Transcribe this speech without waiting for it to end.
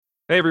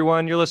Hey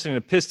everyone, you're listening to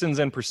Pistons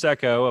and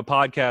Prosecco, a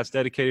podcast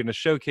dedicated to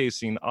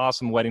showcasing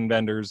awesome wedding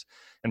vendors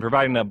and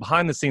providing a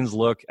behind-the-scenes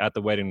look at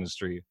the wedding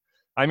industry.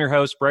 I'm your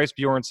host, Bryce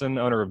Bjornson,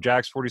 owner of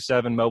Jack's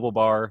 47 Mobile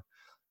Bar.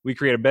 We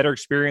create a better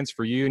experience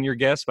for you and your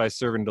guests by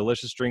serving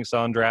delicious drinks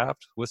on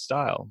draft with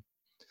style.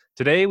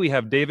 Today we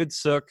have David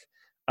Sook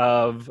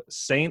of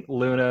St.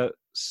 Luna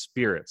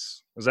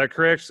Spirits. Is that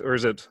correct, or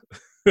is it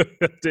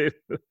Dave?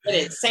 It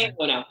is St.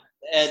 Luna.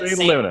 St.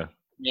 Luna.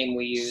 Name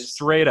we use.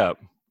 Straight up.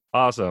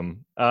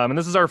 Awesome. And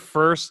this is our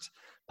first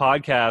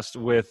podcast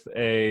with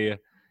a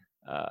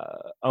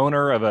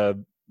owner of a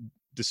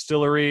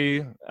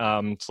distillery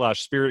 /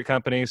 spirit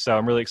company. So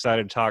I'm really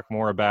excited to talk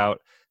more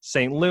about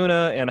St.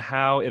 Luna and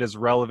how it is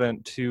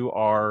relevant to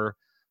our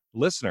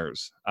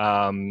listeners.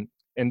 And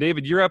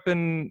David, you're up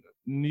in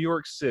New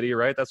York City,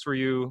 right? That's where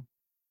you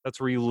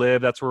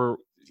live. That's where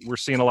we're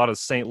seeing a lot of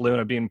St.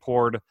 Luna being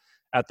poured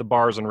at the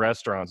bars and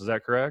restaurants. Is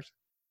that correct?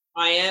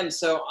 I am.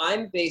 So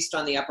I'm based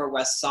on the Upper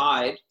West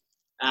Side.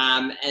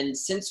 And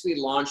since we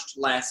launched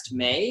last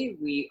May,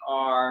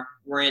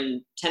 we're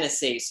in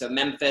Tennessee, so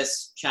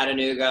Memphis,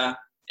 Chattanooga,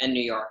 and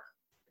New York.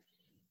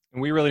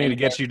 And we really need to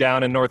get you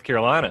down in North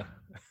Carolina.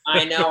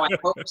 I know. I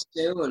hope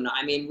soon.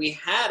 I mean, we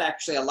had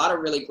actually a lot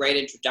of really great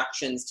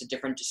introductions to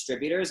different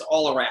distributors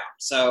all around.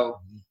 So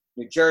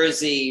New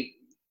Jersey,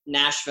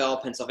 Nashville,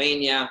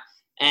 Pennsylvania,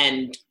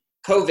 and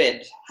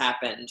COVID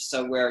happened.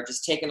 So we're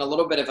just taking a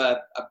little bit of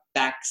a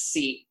back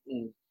seat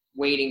and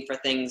waiting for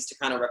things to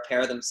kind of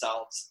repair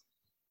themselves.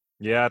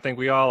 Yeah, I think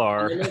we all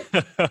are.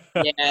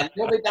 Yeah,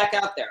 we'll be back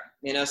out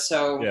there,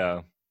 so yeah,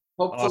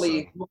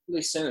 hopefully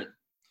awesome. Soon.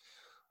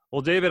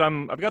 Well, David,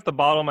 I've got the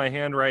bottle in my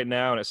hand right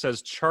now, and it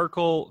says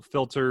charcoal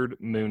filtered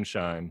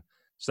moonshine.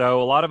 So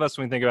a lot of us,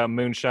 when we think about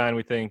moonshine,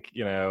 we think,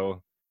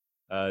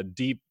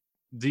 deep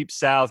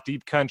South,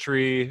 deep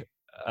country,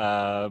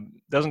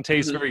 doesn't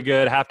taste very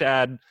good, have to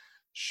add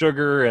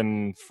sugar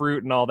and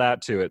fruit and all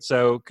that to it.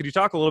 So could you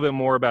talk a little bit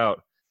more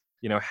about,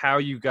 how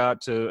you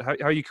got to,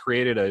 how you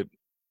created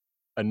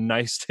a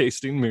nice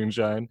tasting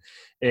moonshine,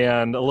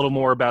 and a little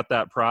more about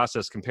that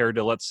process compared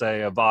to, let's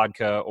say, a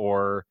vodka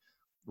or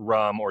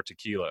rum or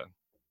tequila?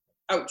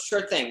 Oh,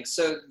 sure thing.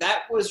 So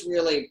that was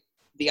really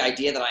the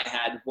idea that I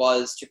had,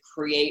 was to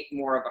create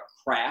more of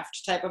a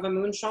craft type of a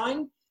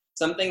moonshine,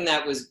 something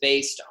that was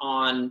based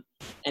on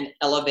an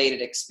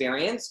elevated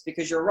experience.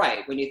 Because you're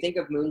right, when you think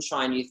of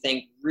moonshine, you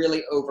think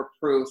really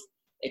overproof.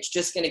 It's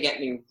just going to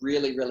get me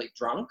really, really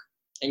drunk.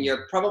 And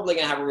you're probably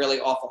going to have a really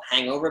awful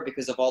hangover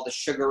because of all the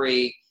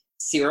sugary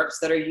syrups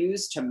that are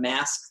used to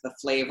mask the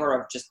flavor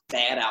of just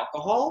bad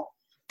alcohol.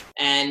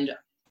 And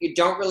you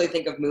don't really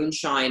think of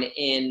moonshine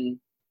in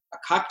a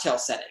cocktail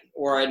setting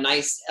or a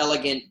nice,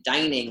 elegant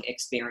dining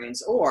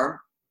experience,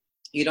 or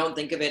you don't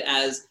think of it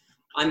as,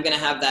 I'm going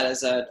to have that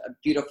as a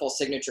beautiful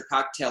signature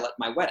cocktail at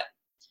my wedding.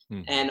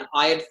 And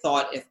I had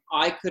thought, if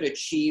I could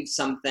achieve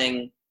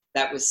something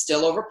that was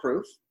still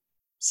overproof,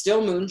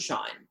 still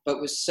moonshine, but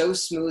was so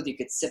smooth you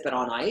could sip it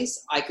on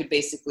ice, I could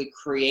basically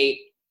create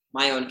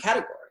my own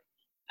category.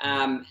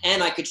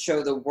 And I could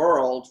show the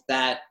world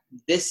that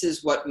this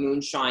is what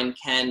moonshine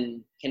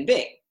can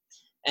be.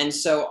 And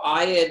so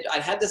I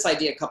had this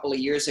idea a couple of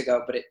years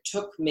ago, but it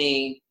took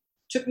me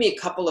a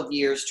couple of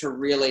years to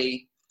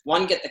really,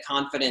 one, get the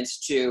confidence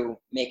to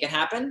make it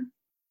happen,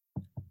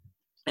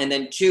 and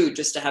then two,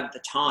 just to have the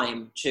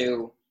time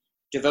to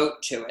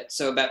devote to it.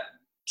 So about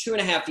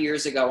 2.5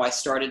 years ago, I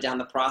started down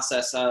the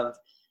process of,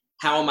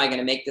 how am I going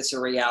to make this a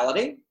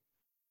reality?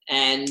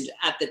 And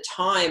at the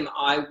time,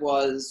 I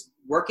was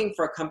working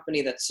for a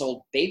company that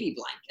sold baby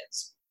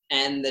blankets.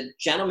 And the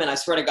gentleman, I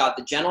swear to God,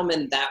 the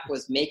gentleman that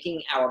was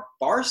making our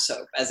bar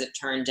soap, as it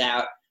turned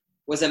out,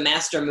 was a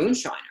master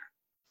moonshiner.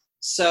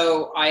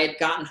 So I had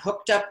gotten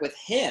hooked up with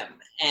him,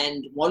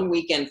 and one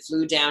weekend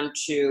flew down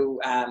to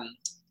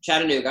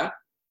Chattanooga,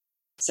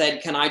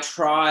 said, can I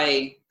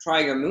try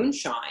your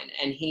moonshine?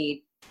 And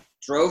he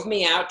drove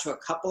me out to a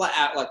couple of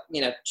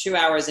 2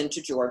 hours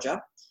into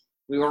Georgia.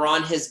 We were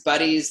on his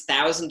buddy's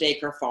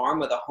 1,000-acre farm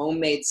with a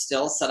homemade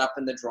still set up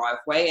in the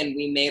driveway, and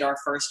we made our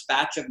first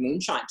batch of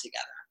moonshine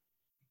together.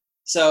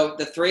 So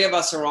the three of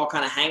us are all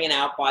kind of hanging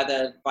out by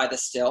the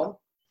still.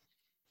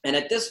 And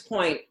at this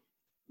point,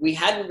 we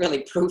hadn't really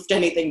proofed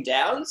anything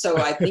down. So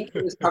I think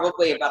it was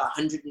probably about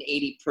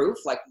 180 proof,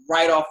 like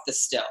right off the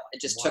still.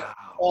 It just took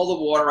all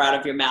the water out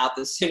of your mouth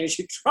as soon as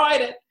you tried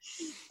it.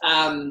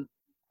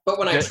 But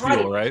when I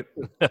tried it, right?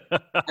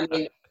 I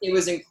mean, it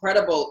was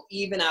incredible,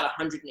 even at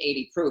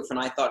 180 proof. And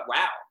I thought,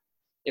 wow,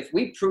 if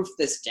we proof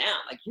this down,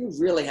 like, you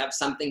really have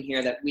something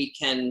here that we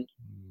can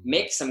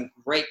make some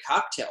great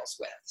cocktails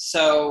with.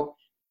 So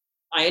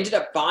I ended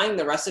up buying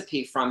the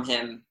recipe from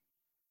him,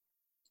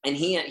 and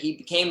he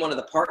became one of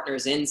the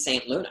partners in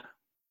St. Luna.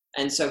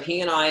 And so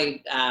he and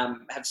I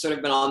have sort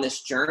of been on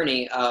this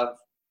journey of,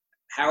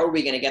 how are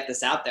we going to get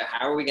this out there?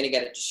 How are we going to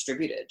get it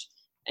distributed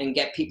and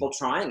get people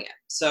trying it?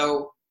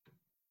 So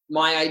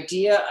my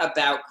idea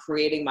about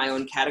creating my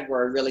own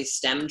category really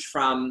stemmed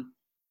from,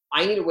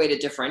 I need a way to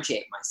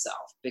differentiate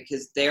myself,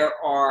 because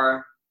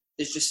the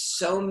there's just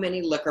so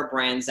many liquor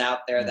brands out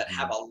there that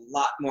have a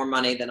lot more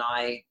money than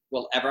I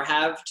will ever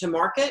have to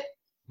market.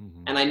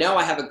 And I know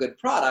I have a good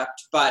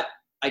product, but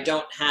I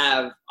don't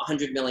have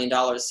 $100 million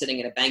sitting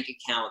in a bank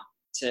account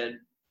to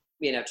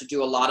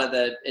do a lot of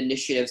the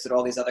initiatives that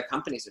all these other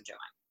companies are doing.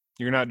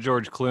 You're not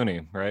George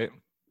Clooney, right?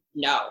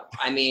 No,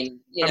 I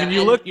mean, you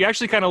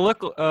actually kind of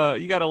look,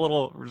 you got a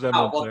little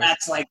resemblance. Oh, well, there.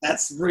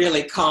 that's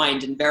really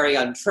kind and very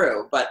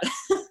untrue, but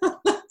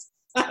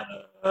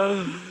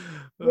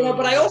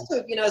but I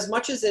also, as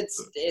much as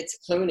it's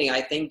Clooney,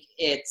 I think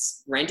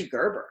it's Randy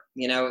Gerber.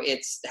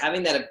 It's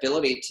having that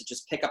ability to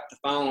just pick up the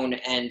phone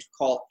and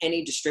call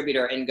any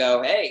distributor and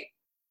go, hey,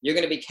 you're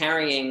going to be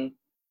carrying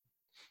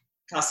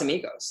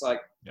Casamigos.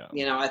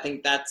 I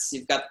think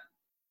you've got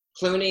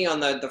Clooney on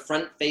the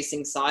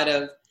front-facing side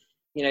of,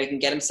 you can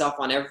get himself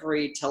on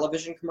every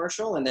television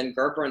commercial, and then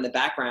Gerber in the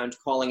background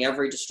calling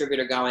every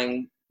distributor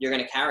going, you're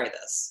going to carry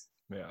this.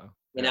 Yeah.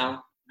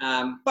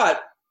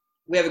 But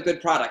we have a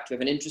good product. We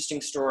have an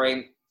interesting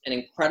story, an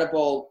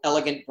incredible,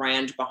 elegant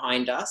brand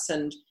behind us.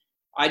 And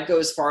I'd go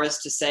as far as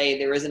to say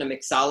there isn't a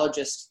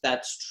mixologist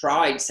that's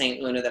tried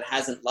St. Luna that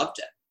hasn't loved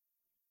it.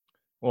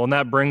 Well, and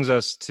that brings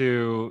us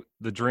to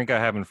the drink I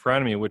have in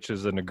front of me, which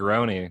is a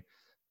Negroni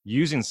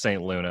using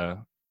St.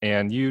 Luna.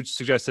 And you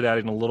suggested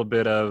adding a little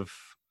bit of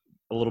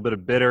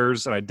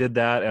bitters, and I did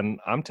that. And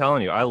I'm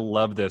telling you, I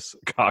love this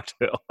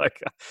cocktail.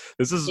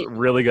 This is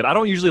really good. I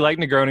don't usually like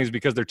Negronis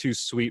because they're too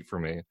sweet for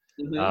me.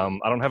 I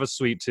don't have a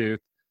sweet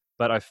tooth,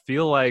 but I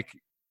feel like,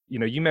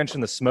 you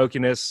mentioned the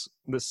smokiness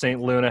that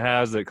St. Luna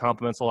has that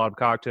complements a lot of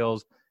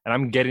cocktails, and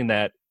I'm getting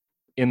that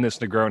in this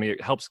Negroni.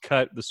 It helps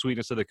cut the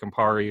sweetness of the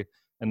Campari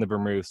and the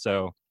vermouth.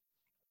 So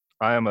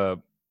I'm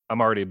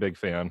already a big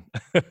fan.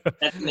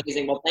 That's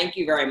amazing. Well, thank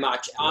you very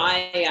much.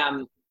 I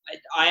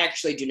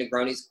actually do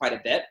Negronis quite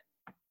a bit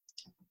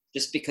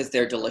just because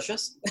they're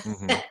delicious.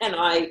 And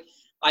I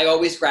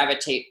always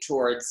gravitate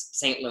towards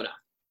St. Luna.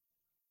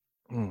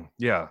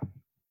 Yeah.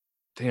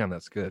 Damn,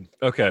 that's good.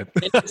 Okay.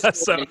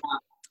 So,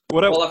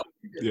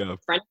 a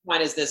friend of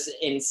mine is this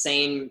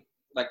insane,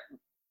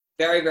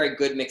 very, very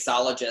good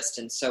mixologist.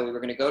 And so we were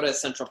going to go to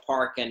Central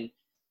Park and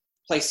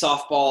play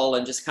softball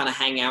and just kind of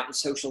hang out and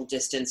social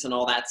distance and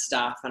all that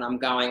stuff. And I'm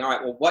going, all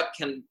right, well,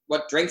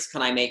 what drinks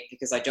can I make?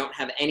 Because I don't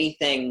have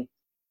anything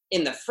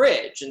in the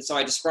fridge. And so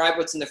I describe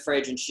what's in the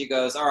fridge, and she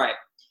goes, all right,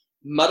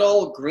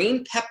 muddle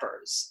green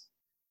peppers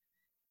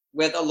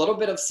with a little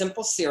bit of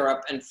simple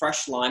syrup and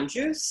fresh lime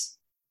juice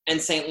and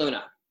St.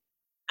 Luna.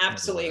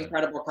 Absolutely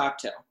incredible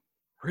cocktail.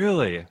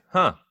 Really?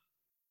 Huh.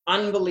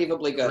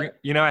 Unbelievably good.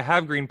 I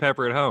have green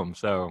pepper at home,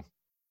 so.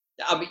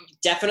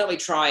 Definitely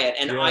try it.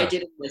 And I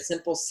did it with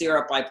simple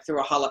syrup. I threw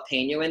a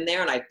jalapeno in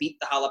there, and I beat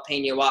the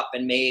jalapeno up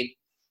and made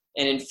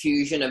an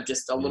infusion of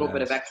just a little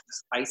bit of extra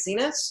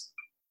spiciness.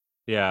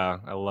 Yeah,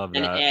 I love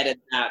that. And added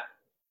that.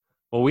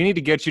 Well, we need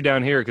to get you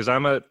down here because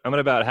I'm at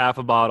about half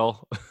a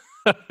bottle.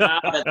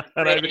 I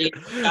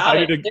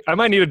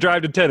might need to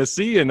drive to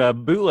Tennessee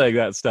and bootleg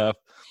that stuff.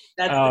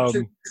 That's the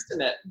true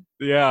estimate.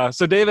 Yeah.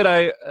 So,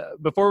 David,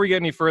 before we get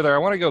any further, I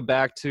want to go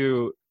back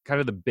to kind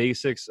of the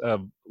basics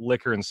of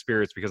liquor and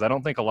spirits, because I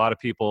don't think a lot of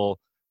people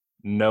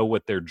know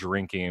what they're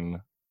drinking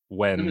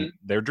when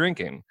they're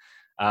drinking.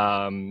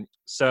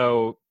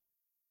 So,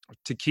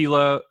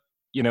 tequila,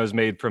 is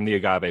made from the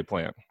agave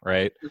plant,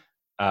 right?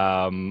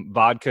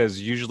 Vodka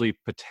is usually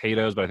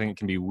potatoes, but I think it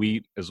can be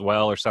wheat as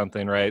well or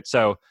something, right?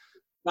 So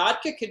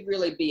vodka could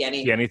really be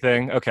anything.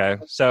 Anything? Okay.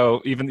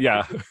 So even,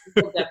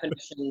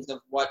 definitions of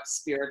what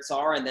spirits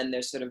are, and then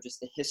there's sort of just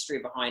the history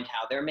behind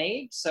how they're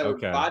made. So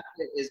vodka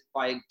is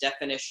by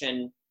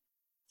definition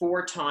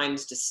 4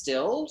 times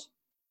distilled,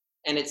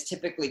 and it's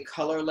typically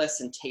colorless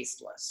and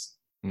tasteless.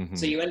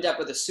 So you end up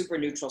with a super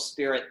neutral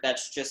spirit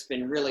that's just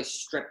been really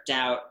stripped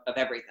out of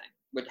everything,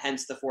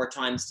 hence the 4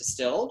 times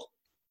distilled.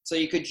 So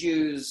you could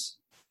use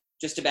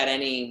just about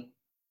any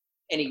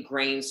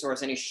grain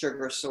source, any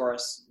sugar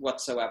source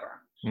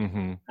whatsoever.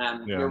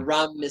 Your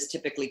rum is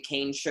typically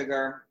cane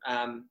sugar.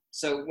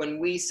 So when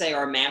we say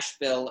our mash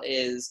bill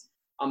is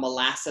a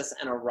molasses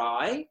and a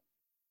rye,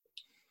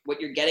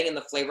 what you're getting in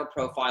the flavor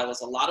profile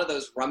is a lot of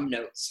those rum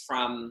notes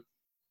from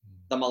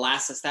the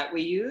molasses that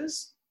we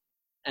use.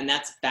 And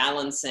that's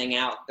balancing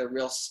out the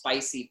real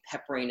spicy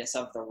pepperiness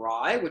of the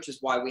rye, which is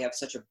why we have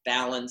such a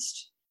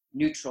balanced,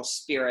 neutral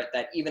spirit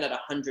that even at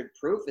 100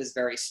 proof is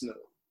very smooth.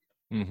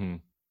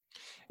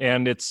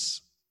 And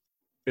it's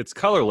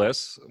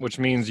colorless, which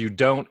means you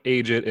don't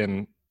age it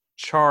in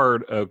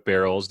charred oak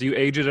barrels. Do you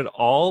age it at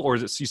all, or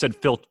is it, you said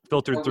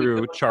filtered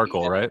through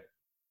charcoal, right?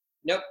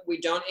 Nope, we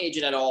don't age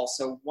it at all.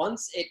 So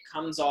once it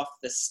comes off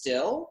the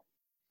still,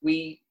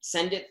 we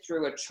send it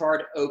through a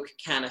charred oak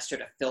canister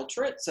to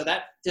filter it. So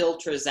that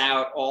filters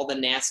out all the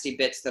nasty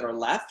bits that are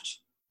left,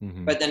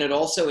 but then it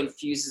also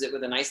infuses it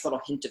with a nice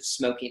little hint of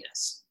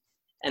smokiness.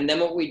 And then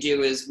what we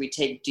do is we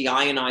take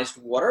deionized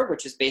water,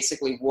 which is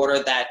basically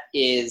water that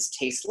is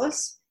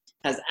tasteless,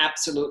 has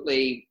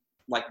absolutely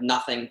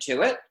nothing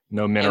to it.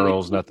 No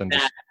minerals, nothing.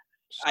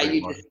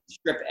 You just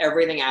strip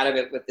everything out of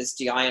it with this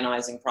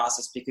deionizing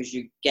process, because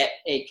you get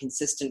a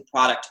consistent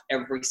product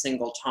every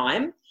single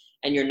time,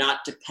 and you're not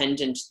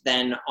dependent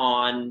then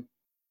on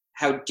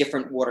how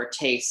different water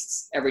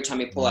tastes every time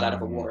you pull it out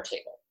of a water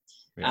table.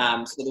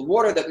 Yeah. So the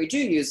water that we do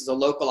use is a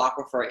local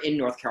aquifer in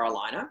North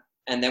Carolina,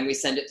 and then we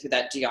send it through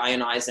that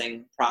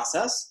deionizing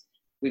process.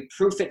 We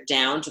proof it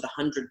down to the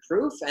 100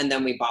 proof, and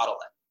then we bottle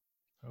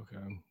it.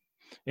 Okay.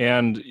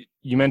 And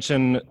you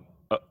mentioned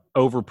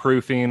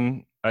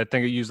overproofing. I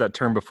think I used that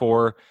term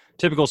before.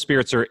 Typical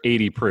spirits are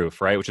 80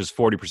 proof, right? Which is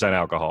 40%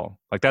 alcohol.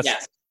 Like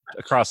that's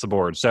across the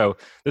board. So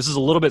this is a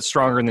little bit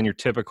stronger than your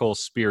typical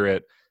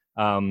spirit,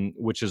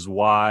 which is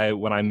why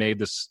when I made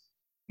this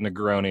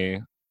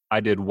Negroni, I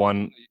did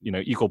one,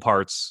 equal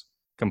parts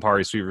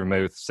Campari Sweet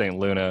Vermouth, St.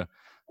 Luna.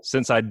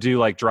 Since I do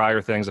like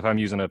drier things, if I'm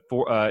using a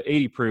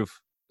 80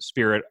 proof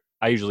spirit,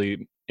 I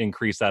usually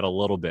increase that a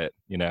little bit,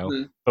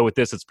 Mm-hmm. But with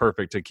this, it's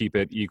perfect to keep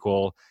it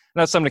equal. And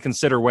that's something to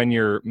consider when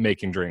you're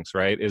making drinks,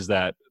 right? Is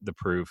that the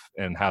proof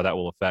and how that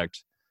will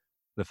affect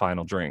the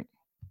final drink?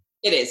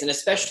 It is. And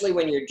especially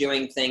when you're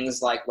doing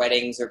things like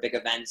weddings or big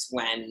events,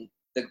 when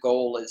the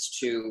goal is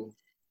to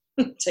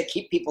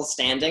keep people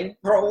standing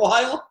for a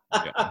while.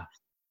 Yeah.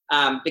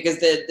 Because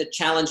the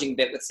challenging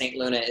bit with St.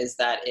 Luna is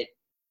that it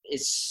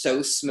is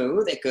so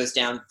smooth, it goes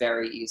down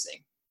very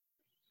easy.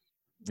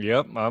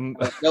 Yep.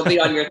 You'll be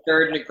on your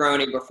third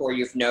Negroni before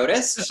you've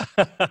noticed.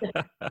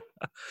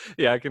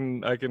 Yeah, I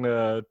can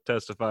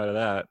testify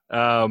to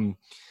that.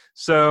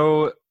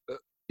 So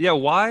yeah,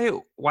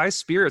 why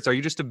spirits? Are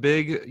you just a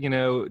big,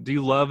 do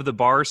you love the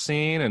bar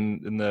scene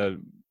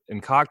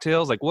and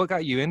cocktails? Like, what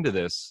got you into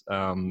this?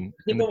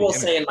 People will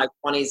say in my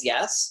 20s,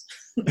 yes,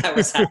 that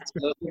was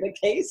absolutely the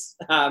case.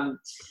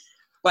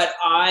 But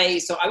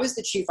I was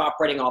the chief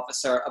operating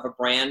officer of a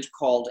brand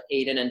called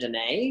Aiden and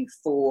Danae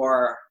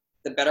for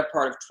the better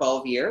part of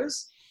 12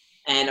 years.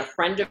 And a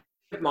friend of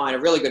mine, a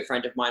really good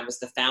friend of mine, was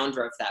the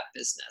founder of that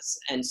business.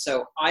 And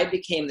so I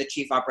became the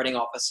chief operating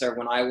officer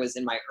when I was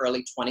in my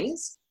early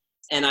 20s.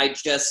 And I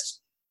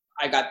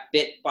got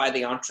bit by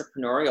the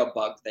entrepreneurial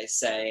bug, they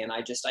say. And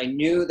I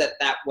knew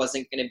that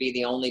wasn't going to be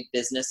the only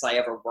business I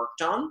ever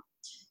worked on.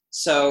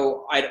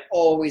 So I'd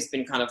always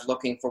been kind of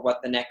looking for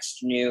what the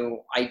next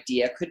new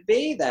idea could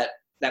be that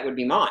would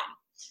be mine.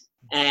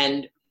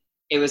 And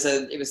it was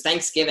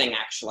Thanksgiving,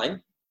 actually.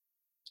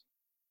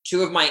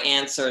 Two of my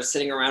aunts are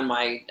sitting around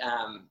my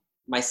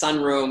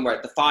sunroom where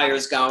the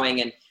fire's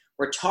going, and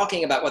we're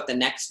talking about what the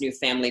next new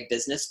family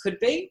business could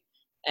be.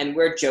 And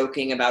we're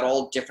joking about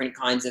all different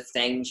kinds of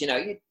things.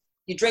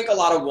 You drink a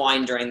lot of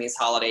wine during these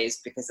holidays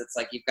because it's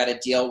like you've got to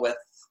deal with,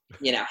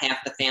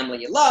 half the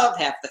family you love,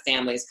 half the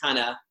family is kind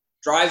of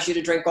drives you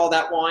to drink all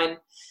that wine.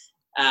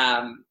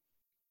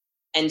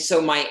 And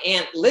so my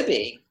Aunt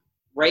Libby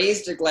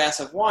raised a glass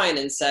of wine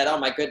and said, "Oh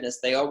my goodness,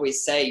 they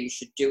always say you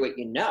should do what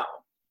you know."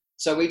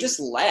 So we just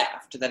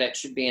laughed that it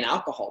should be an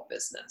alcohol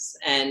business.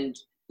 And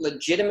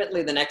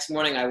legitimately the next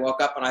morning I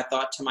woke up and I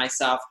thought to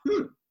myself,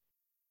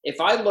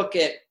 if I look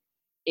at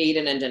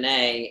Aiden and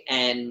Danae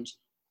and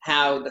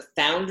how the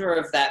founder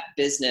of that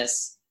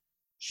business,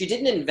 she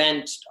didn't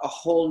invent a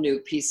whole new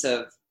piece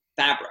of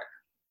fabric.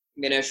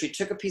 She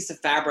took a piece of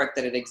fabric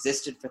that had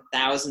existed for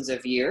thousands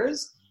of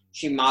years.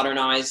 She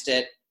modernized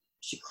it.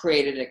 She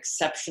created an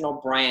exceptional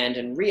brand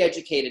and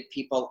re-educated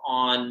people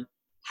on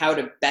how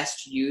to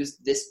best use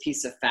this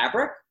piece of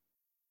fabric.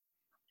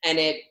 And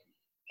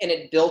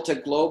it built a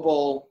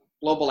global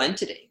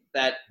entity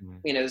that,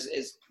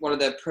 is one of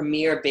the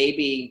premier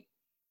baby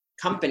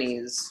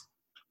companies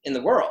in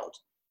the world.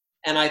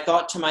 And I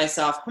thought to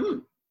myself,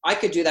 I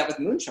could do that with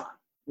moonshine.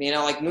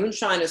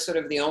 Moonshine is sort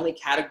of the only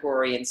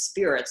category in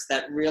spirits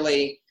that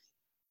really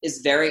is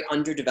very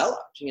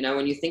underdeveloped.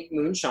 When you think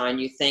moonshine,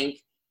 you think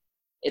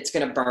it's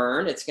going to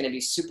burn, it's going to be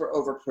super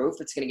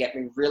overproof, it's going to get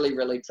me really,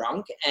 really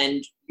drunk.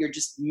 And you're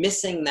just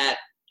missing that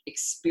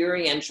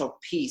experiential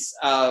piece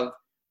of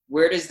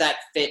where does that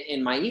fit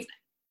in my evening?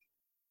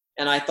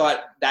 And I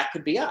thought that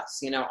could be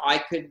us. I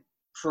could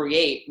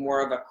create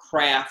more of a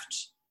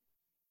craft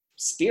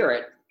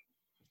spirit,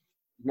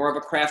 more of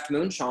a craft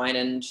moonshine,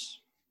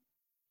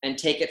 and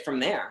take it from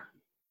there.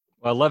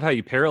 Well, I love how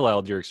you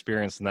paralleled your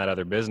experience in that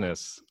other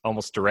business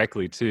almost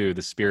directly to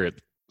the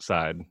spirit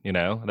side.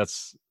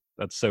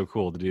 That's so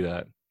cool to do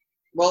that.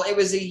 Well, it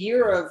was a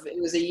year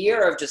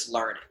of just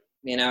learning,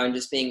 and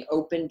just being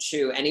open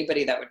to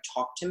anybody that would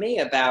talk to me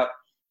about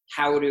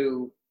how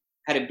to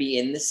be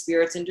in the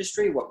spirits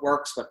industry, what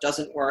works, what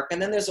doesn't work.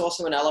 And then there's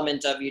also an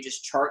element of you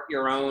just chart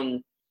your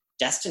own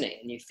destiny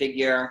and you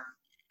figure,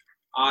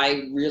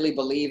 I really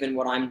believe in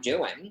what I'm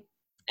doing,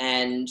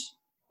 and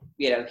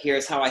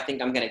here's how I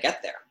think I'm going to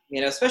get there.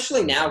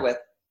 Especially now with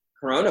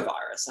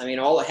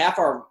coronavirus. Half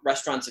our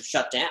restaurants have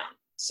shut down.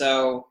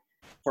 So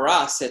for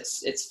us,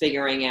 it's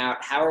figuring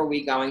out how are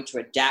we going to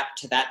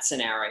adapt to that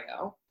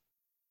scenario,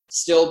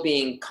 still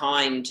being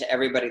kind to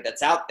everybody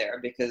that's out there,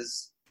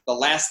 because the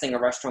last thing a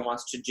restaurant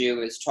wants to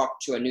do is talk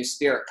to a new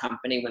spirit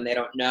company when they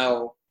don't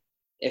know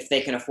if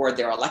they can afford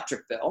their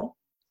electric bill.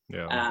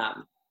 Yeah.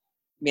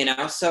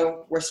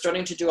 So we're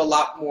starting to do a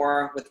lot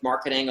more with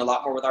marketing, a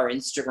lot more with our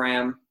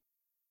Instagram,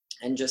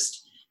 and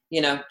just,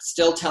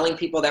 still telling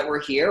people that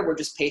we're here. We're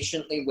just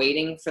patiently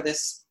waiting for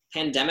this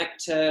pandemic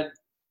to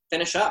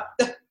finish up.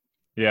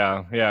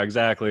 Yeah,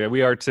 exactly.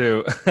 We are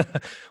too.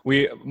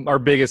 Our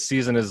biggest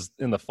season is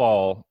in the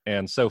fall,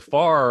 and so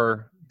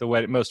far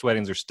most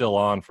weddings are still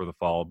on for the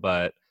fall,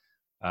 but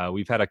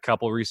we've had a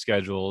couple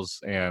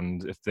reschedules,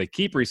 and if they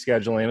keep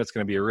rescheduling, it's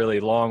going to be a really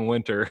long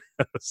winter.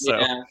 So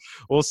Yeah.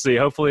 we'll see.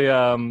 Hopefully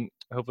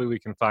we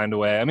can find a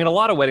way. I mean, a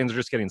lot of weddings are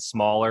just getting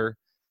smaller,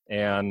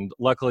 and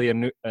luckily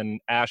in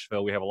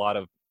Asheville, we have a lot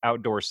of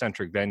outdoor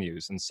centric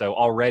venues, and so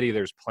already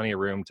there's plenty of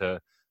room to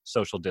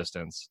social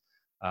distance.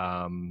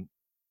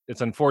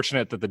 It's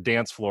unfortunate that the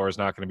dance floor is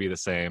not going to be the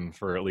same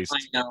for at least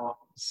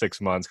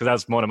 6 months, because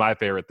that's one of my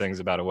favorite things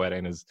about a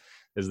wedding is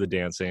the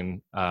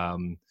dancing.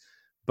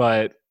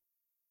 But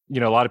a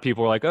lot of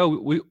people are like,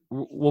 "Oh,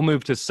 we'll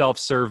move to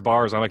self-serve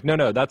bars." I'm like,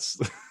 no, that's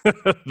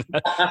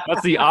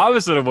that's the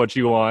opposite of what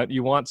you want.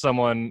 You want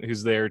someone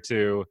who's there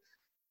to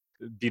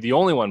be the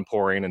only one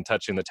pouring and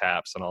touching the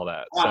taps and all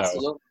that. Oh,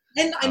 absolutely.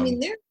 And I mean,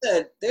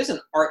 there's an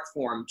art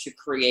form to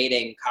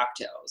creating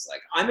cocktails.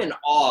 Like, I'm in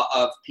awe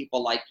of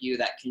people like you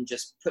that can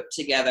just put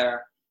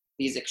together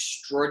these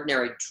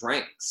extraordinary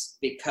drinks,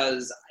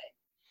 because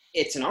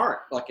it's an art.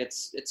 Like,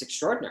 it's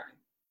extraordinary.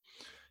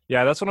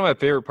 Yeah, that's one of my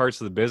favorite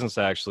parts of the business,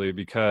 actually,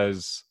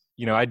 because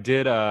I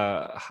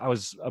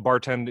was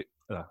bartending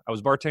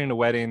a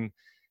wedding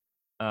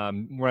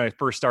when I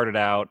first started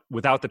out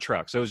without the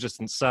truck. So it was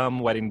just in some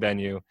wedding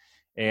venue,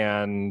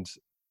 and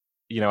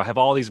I have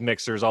all these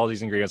mixers, all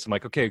these ingredients. I'm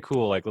like, okay,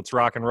 cool. Like, let's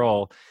rock and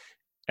roll.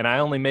 And I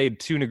only made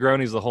 2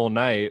 Negronis the whole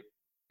night.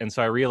 And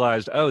so I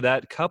realized,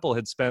 that couple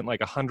had spent like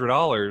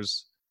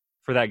 $100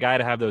 for that guy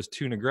to have those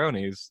 2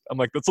 Negronis. I'm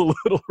like, that's a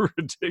little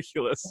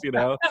ridiculous,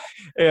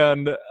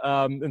 And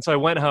so I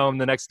went home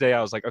the next day.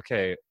 I was like,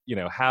 okay,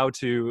 how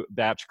to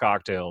batch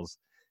cocktails,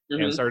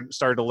 and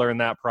started to learn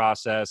that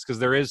process, because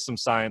there is some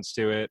science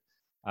to it.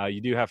 You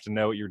do have to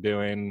know what you're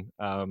doing.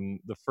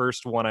 The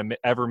first one I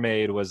ever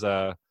made was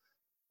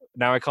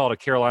now I call it a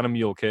Carolina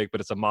Mule Cake,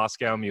 but it's a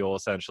Moscow Mule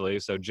essentially.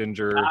 So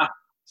ginger,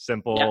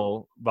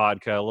 simple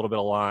vodka, a little bit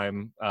of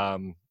lime.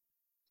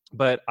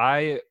 But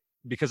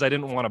because I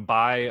didn't want to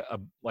buy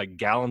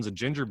gallons of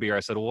ginger beer, I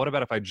said, well, what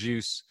about if I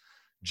juice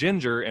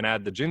ginger and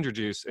add the ginger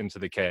juice into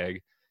the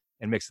keg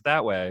and mix it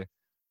that way?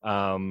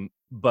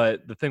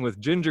 But the thing with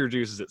ginger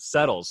juice is it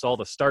settles, so all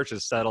the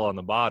starches settle on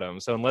the bottom.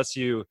 So unless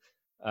you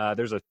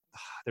there's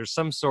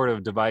some sort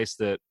of device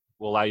that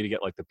will allow you to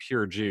get like the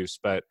pure juice,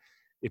 but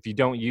if you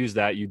don't use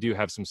that, you do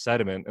have some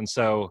sediment. And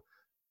so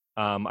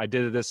I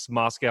did this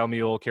Moscow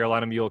Mule,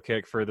 Carolina Mule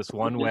Cake for this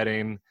one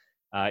wedding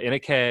in a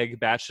keg,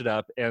 batched it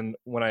up. And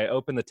when I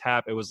opened the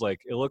tap, it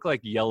looked like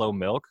yellow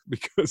milk,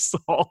 because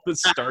all the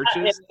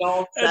starches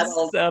had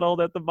settled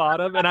at the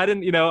bottom. And I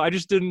didn't, I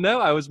just didn't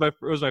know. It was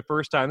my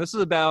first time. This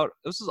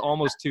is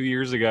almost 2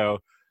 years ago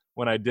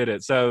when I did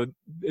it. So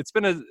it's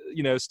been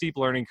a, steep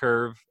learning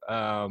curve,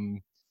 and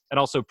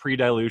also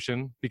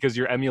pre-dilution, because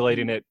you're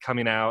emulating it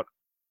coming out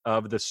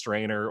of the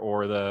strainer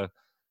or the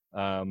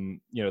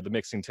the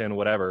mixing tin,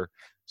 whatever.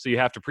 So you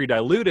have to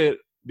pre-dilute it,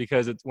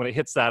 because when it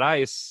hits that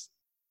ice,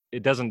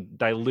 it doesn't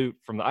dilute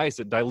from the ice.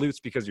 It dilutes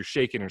because you're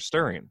shaking or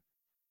stirring,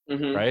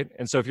 right?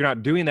 And so if you're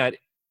not doing that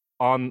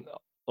on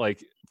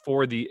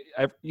for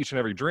each and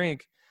every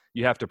drink,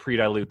 you have to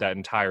pre-dilute that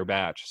entire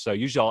batch. So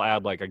usually I'll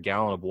add like a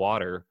gallon of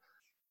water,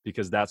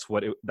 because that's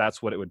what it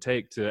would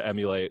take to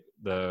emulate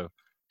the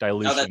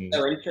dilution. Oh, that's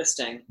so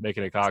interesting.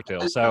 Making a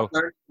cocktail. So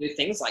do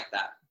things like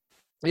that.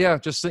 Yeah,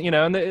 just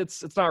and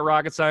it's not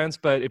rocket science,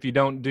 but if you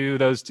don't do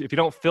those, if you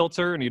don't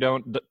filter and you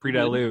don't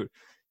pre-dilute,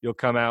 you'll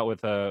come out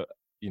with a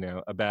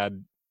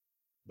bad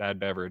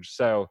beverage.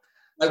 So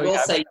I will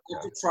say, you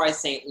have to try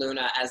St.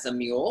 Luna as a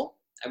mule,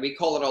 and we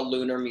call it a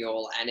lunar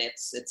mule, and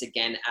it's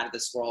again out of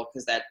this world,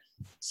 because that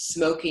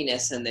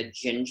smokiness and the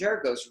ginger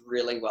goes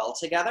really well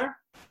together.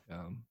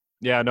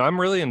 Yeah, no, I'm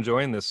really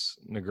enjoying this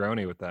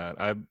Negroni with that.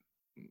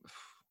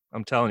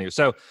 I'm telling you.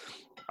 So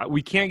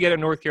we can't get it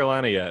in North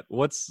Carolina yet.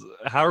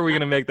 How are we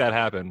going to make that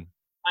happen?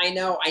 I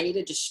know. I need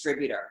a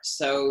distributor.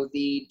 So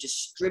the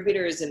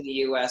distributors in the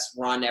U.S.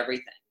 run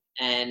everything,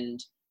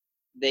 and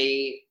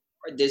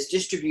there's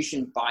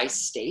distribution by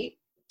state.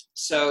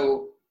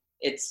 So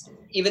it's,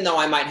 even though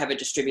I might have a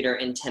distributor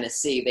in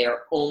Tennessee, they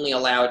are only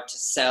allowed to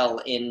sell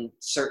in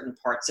certain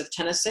parts of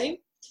Tennessee.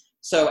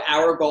 So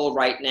our goal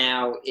right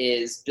now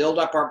is build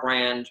up our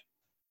brand,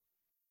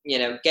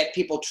 get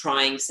people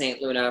trying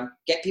St. Luna,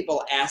 get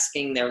people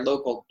asking their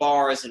local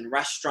bars and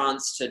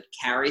restaurants to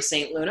carry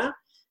St. Luna.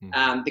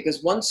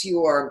 Because once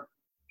your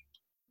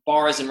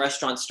bars and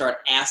restaurants start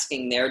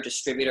asking their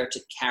distributor to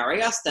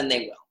carry us, then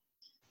they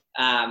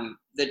will.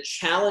 The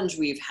challenge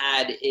we've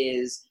had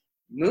is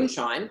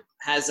moonshine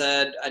has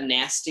a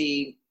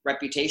nasty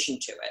reputation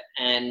to it,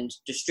 and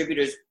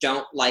distributors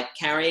don't like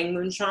carrying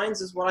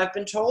moonshines, is what I've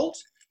been told.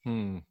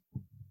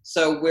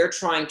 So we're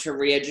trying to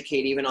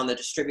re-educate even on the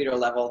distributor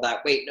level that,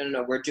 wait,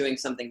 no, we're doing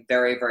something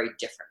very, very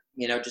different.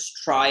 Just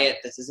try it.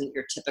 This isn't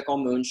your typical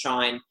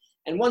moonshine.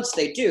 And once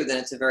they do, then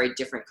it's a very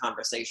different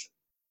conversation.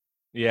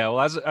 Yeah,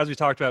 well, as we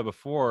talked about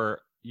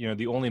before,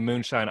 the only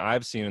moonshine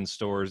I've seen in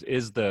stores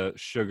is the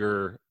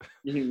sugar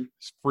Mhm.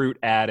 fruit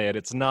added.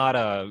 It's not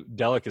a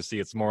delicacy.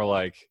 It's more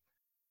like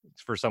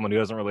for someone who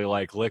doesn't really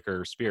like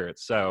liquor or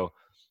spirits. So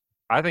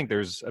I think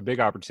there's a big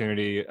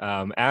opportunity.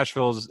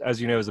 Asheville's,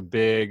 as you know, is a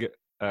big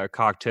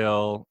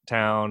cocktail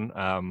town.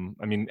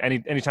 I mean,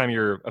 anytime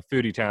you're a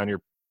foodie town,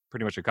 you're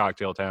pretty much a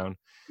cocktail town.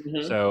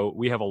 Mhm. So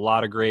we have a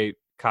lot of great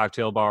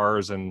cocktail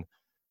bars and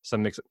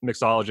some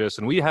mixologists,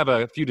 and we have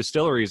a few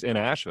distilleries in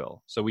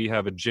Asheville. So we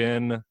have a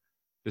gin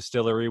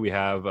distillery. We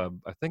have, I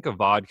think, a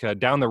vodka.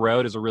 Down the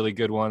road is a really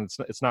good one.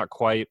 It's not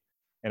quite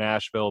in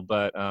Asheville,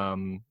 but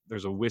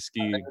there's a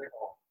whiskey.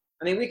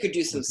 I mean, we could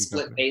do some Whiskey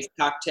company. split-based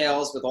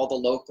cocktails with all the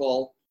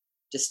local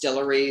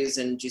distilleries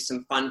and do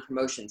some fun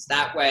promotions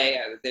that way.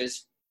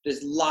 There's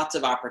lots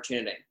of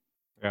opportunity.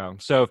 Yeah.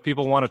 So if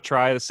people want to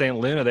try the St.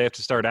 Luna, they have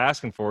to start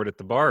asking for it at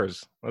the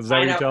bars. Is that I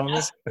what you're know, telling me?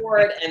 ask for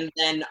it, and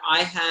then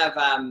I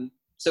have,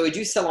 so we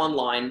do sell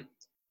online,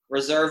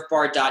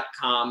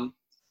 reservebar.com.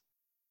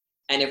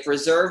 And if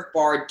Reserve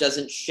Bar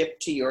doesn't ship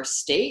to your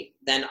state,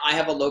 then I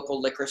have a local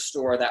liquor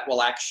store that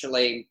will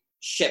actually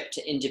ship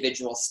to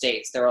individual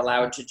states. They're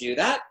allowed to do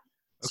that.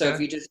 So if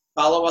Okay. you just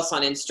follow us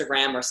on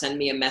Instagram or send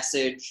me a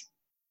message,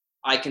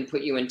 I can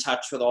put you in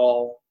touch with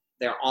all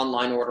their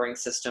online ordering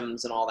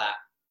systems and all that.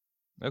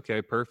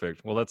 Okay.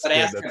 Perfect. Well, that's But good.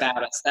 ask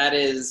about us.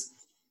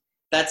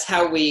 That's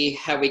how we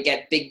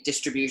get big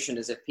distribution,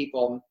 is if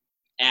people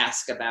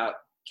ask about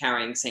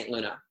carrying St.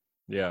 Luna.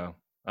 Yeah.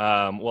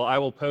 Well, I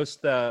will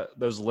post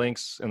those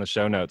links in the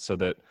show notes so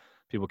that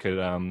people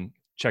could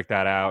check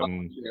that out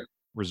and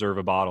reserve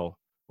a bottle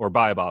or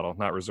buy a bottle,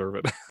 not reserve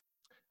it.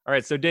 All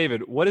right. So,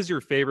 David, what is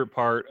your favorite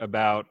part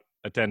about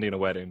attending a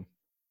wedding?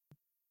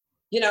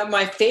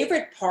 My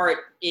favorite part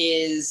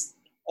is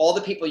all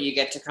the people you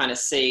get to kind of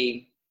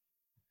see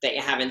that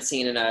you haven't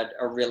seen in a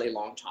really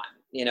long time.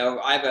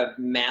 I have a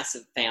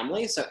massive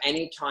family, so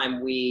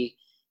anytime we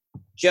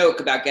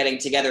joke about getting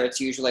together, it's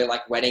usually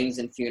like weddings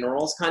and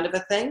funerals kind of a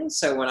thing.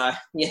 So when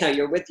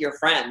you're with your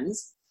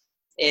friends,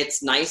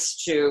 it's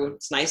nice to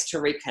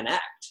reconnect.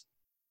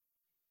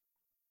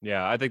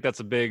 Yeah, I think that's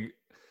a big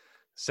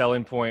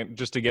selling point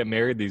just to get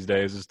married these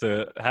days is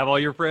to have all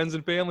your friends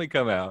and family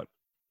come out.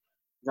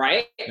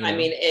 Right? You I know?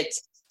 mean,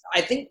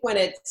 I think when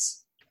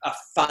it's a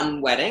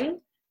fun wedding,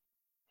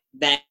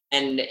 then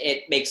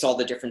it makes all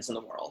the difference in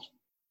the world.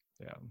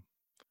 Yeah.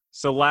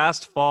 So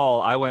last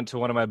fall, I went to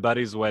one of my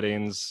buddies'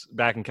 weddings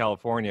back in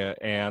California,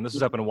 and this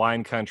is up in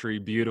wine country,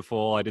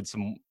 beautiful. I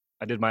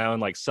did my own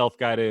like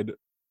self-guided,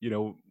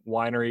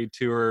 winery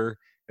tour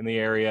in the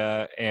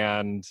area,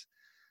 and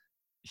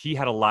he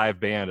had a live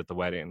band at the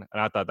wedding,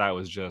 and I thought that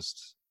was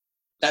just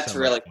That's so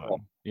much really fun.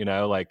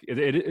 cool. Like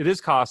it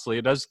is costly.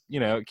 It does,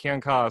 it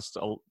can cost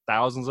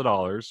thousands of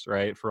dollars,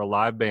 right, for a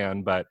live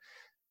band, but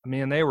I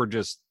mean, they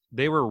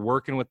were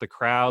working with the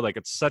crowd. Like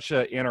it's such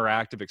an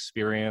interactive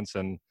experience,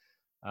 and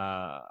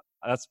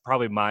that's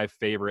probably my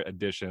favorite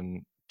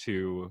addition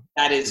to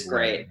That the is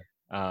great. wedding.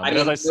 I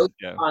But as mean,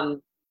 yeah.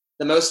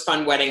 the most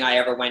fun wedding I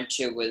ever went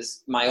to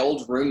was my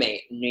old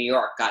roommate in New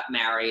York got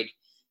married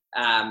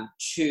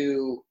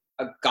to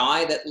a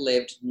guy that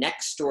lived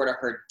next door to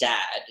her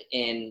dad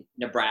in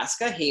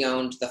Nebraska. He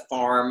owned the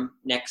farm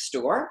next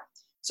door.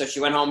 So she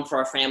went home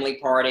for a family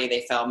party.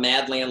 They fell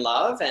madly in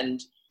love,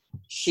 and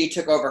she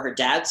took over her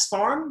dad's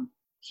farm.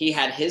 He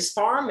had his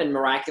farm, and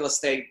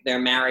miraculously, they're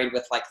married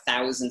with like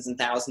thousands and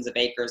thousands of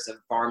acres of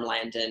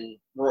farmland in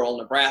rural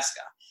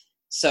Nebraska.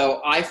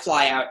 So I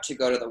fly out to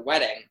go to the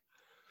wedding.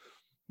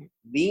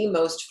 The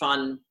most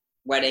fun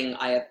wedding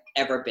I have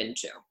ever been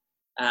to.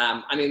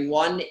 I mean,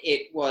 one,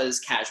 it was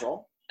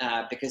casual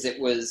because it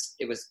was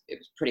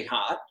pretty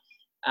hot,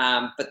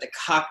 but the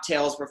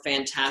cocktails were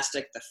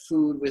fantastic. The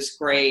food was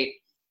great.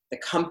 The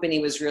company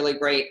was really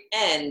great,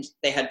 and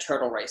they had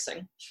turtle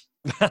racing.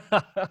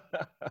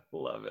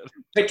 Love it.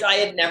 Which I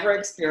had never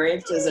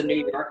experienced as a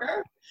New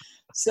Yorker.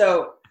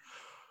 So,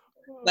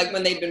 like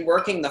when they'd been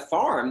working the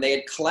farm, they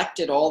had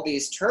collected all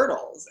these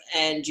turtles,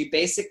 and you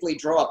basically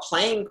draw a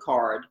playing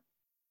card,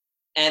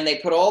 and they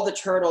put all the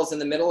turtles in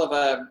the middle of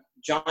a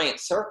giant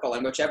circle,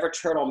 and whichever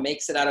turtle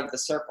makes it out of the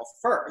circle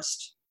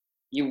first,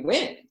 you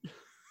win.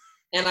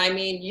 And I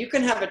mean, you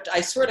can have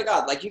I swear to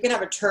God, like you can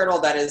have a turtle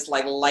that is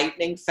like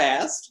lightning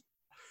fast,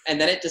 and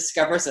then it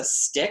discovers a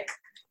stick.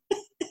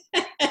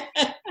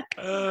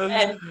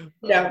 And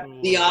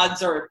the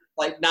odds are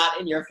like not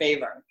in your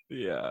favor.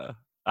 Yeah,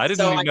 I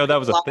didn't even know that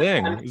was a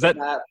thing. Is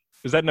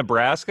that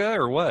Nebraska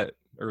or what?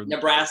 Or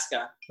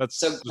Nebraska? That's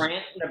so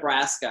Grant,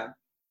 Nebraska.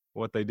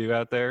 What they do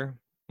out there.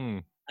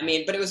 I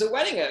mean, but it was a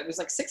wedding. It was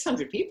like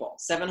 600 people,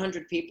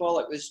 700 people.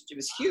 It was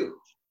huge.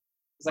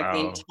 It was like the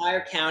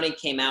entire county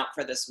came out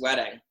for this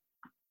wedding.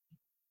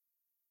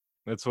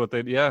 That's what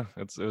they. Yeah,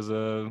 it was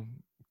a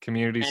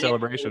community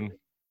celebration.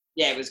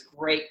 It was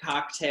great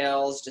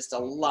cocktails, just a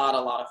lot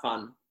of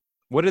fun.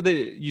 What did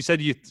they? You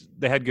said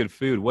they had good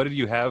food. What did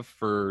you have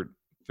for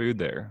food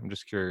there? I'm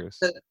just curious.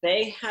 So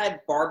they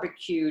had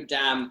barbecued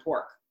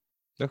pork.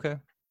 Okay,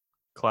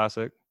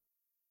 classic.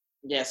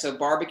 Yeah, so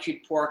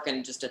barbecued pork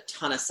and just a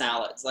ton of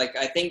salads. Like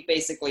I think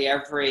basically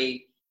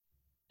every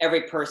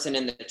person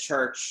in the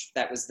church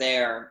that was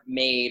there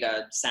made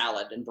a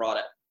salad and brought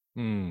it.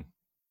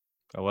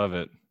 I love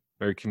it.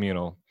 Very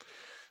communal.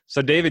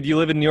 So David, you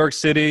live in New York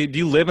City. Do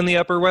you live in the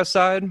Upper West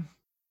Side?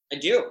 I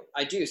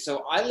do.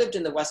 So I lived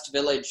in the West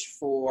Village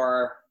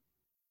for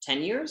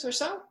 10 years or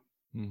so.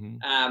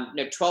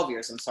 No, 12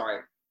 years. I'm sorry.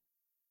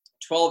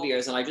 12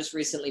 years. And I just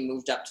recently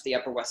moved up to the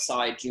Upper West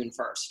Side June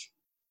 1st.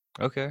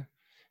 Okay.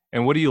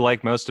 And what do you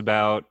like most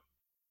about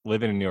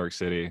living in New York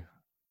City?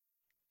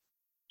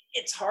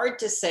 It's hard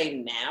to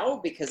say now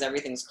because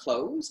everything's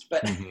closed,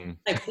 but I mean,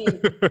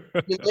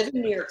 you live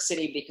in New York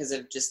City because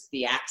of just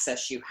the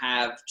access you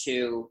have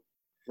to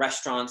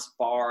restaurants,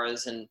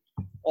 bars, and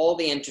all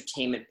the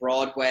entertainment,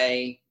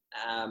 Broadway.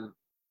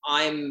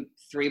 I'm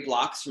 3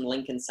 blocks from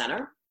Lincoln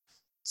Center.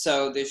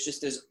 So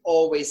there's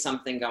always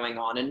something going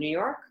on in New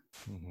York,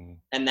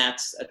 and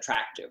that's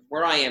attractive.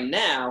 Where I am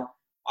now,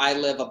 I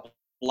live a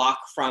block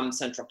from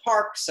Central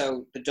Park,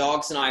 so the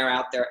dogs and I are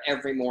out there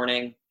every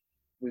morning.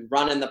 We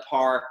run in the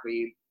park,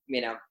 we,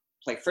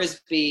 play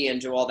Frisbee and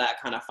do all that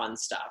kind of fun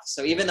stuff.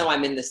 So even though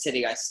I'm in the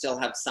city, I still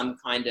have some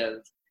kind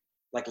of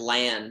like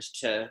land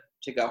to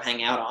go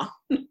hang out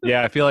on.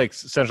 Yeah, I feel like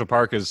Central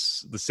Park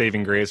is the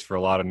saving grace for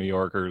a lot of New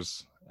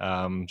Yorkers,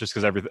 just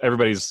because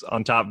everybody's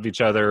on top of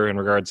each other in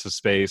regards to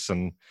space.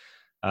 And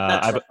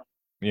I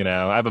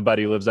have a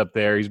buddy who lives up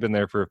there. He's been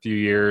there for a few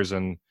years,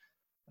 and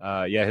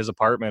his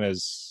apartment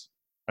is,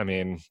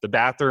 the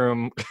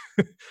bathroom,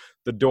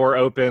 the door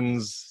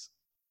opens,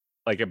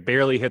 like it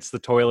barely hits the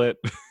toilet.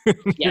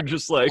 You're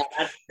just like,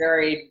 that's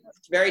very,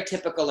 very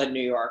typical in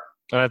New York.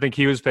 And I think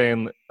he was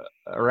paying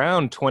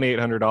around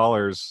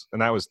 $2,800,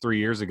 and that was 3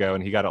 years ago,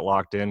 and he got it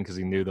locked in because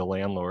he knew the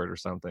landlord or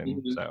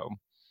something. So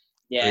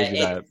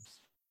yeah,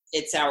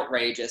 it's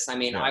outrageous. I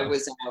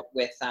was out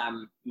with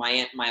my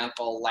aunt and my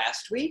uncle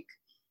last week,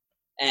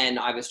 and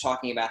I was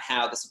talking about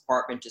how this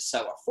apartment is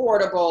so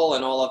affordable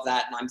and all of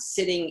that, and I'm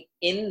sitting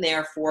in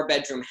their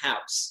 4-bedroom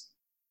house.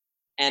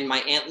 And my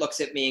aunt looks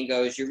at me and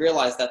goes, "You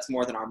realize that's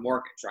more than our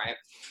mortgage, right?"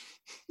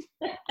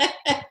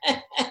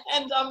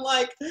 And I'm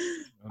like,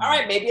 all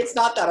right, maybe it's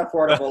not that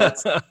affordable.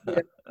 It's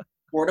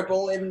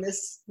affordable in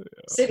this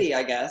city,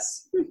 I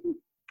guess.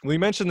 We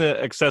mentioned the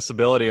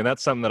accessibility, and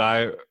that's something that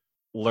I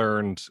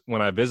learned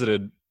when I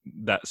visited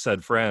that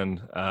said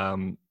friend.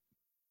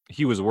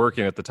 He was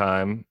working at the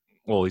time.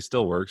 Well, he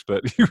still works,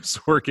 but he was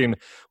working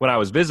when I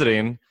was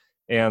visiting.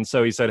 And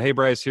so he said, "Hey,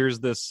 Bryce, here's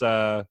this,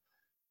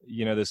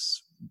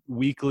 this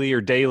weekly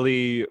or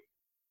daily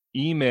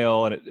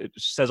email, and it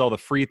says all the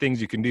free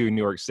things you can do in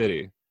New York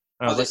City."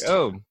 And I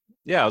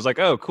was like,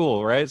 oh,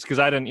 cool, right? It's because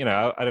I didn't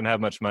have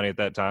much money at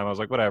that time. I was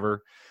like,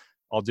 whatever,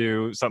 I'll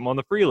do something on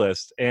the free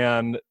list.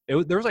 And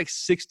there was like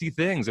 60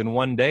 things in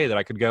one day that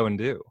I could go and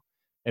do,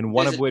 and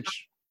one of which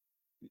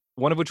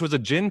was a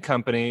gin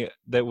company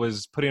that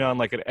was putting on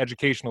like an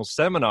educational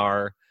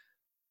seminar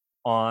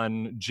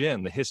on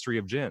gin, the history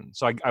of gin.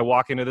 So I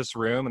walk into this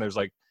room, and there's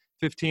like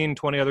 15,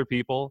 20 other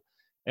people.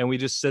 And we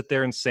just sit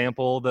there and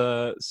sample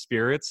the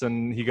spirits,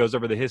 and he goes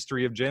over the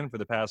history of gin for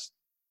the past,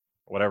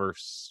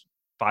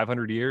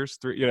 500 years.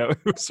 It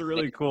was a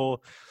really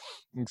cool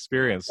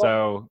experience.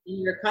 So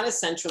you're kind of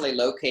centrally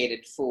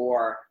located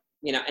for,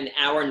 an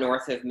hour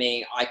north of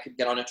me. I could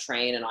get on a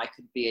train and I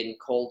could be in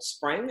Cold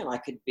Spring, and I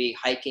could be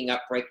hiking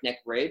up Breakneck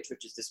Ridge,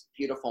 which is this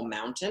beautiful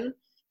mountain.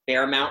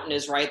 Bear Mountain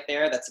is right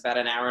there. That's about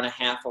an hour and a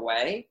half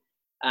away.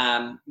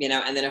 And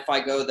then if I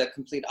go the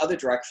complete other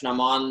direction, I'm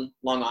on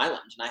Long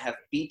Island, and I have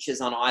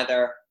beaches on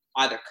either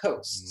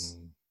coasts.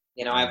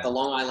 I have the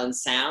Long Island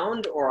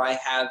Sound, or I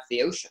have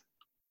the ocean.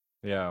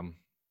 Yeah,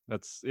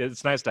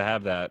 it's nice to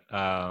have that.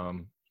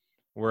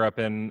 We're up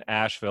in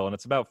Asheville, and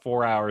it's about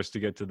 4 hours to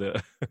get to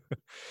the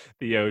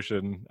the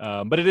ocean.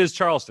 But it is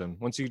Charleston.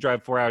 Once you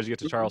drive 4 hours, you get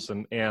to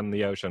Charleston and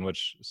the ocean,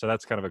 so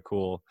that's kind of a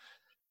cool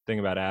thing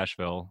about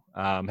Asheville.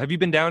 Have you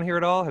been down here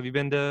at all? Have you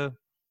been to?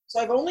 So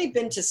I've only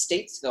been to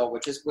Statesville,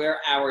 which is where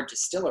our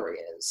distillery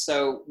is.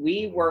 So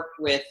we work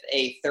with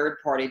a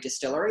third-party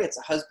distillery. It's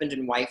a husband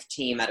and wife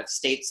team out of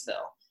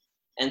Statesville.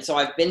 And so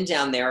I've been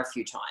down there a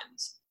few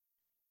times.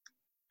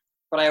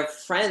 But I have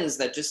friends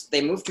that they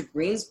moved to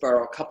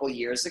Greensboro a couple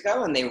years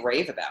ago, and they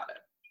rave about it.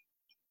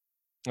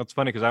 That's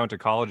funny because I went to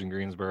college in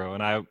Greensboro,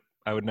 and I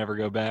would never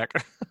go back.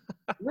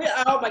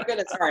 Oh, my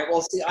goodness. All right.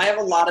 Well, see, I have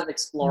a lot of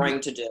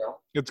exploring to do.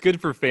 It's good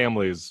for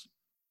families,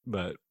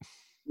 but...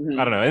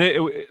 I don't know.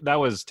 And that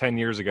was 10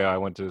 years ago. I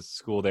went to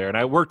school there, and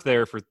I worked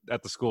there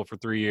at the school for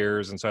 3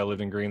 years. And so I lived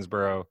in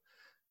Greensboro.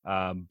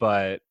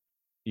 But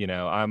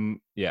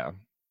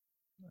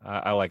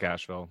I like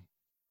Asheville,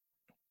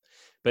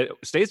 but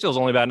Statesville is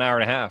only about an hour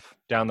and a half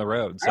down the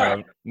road.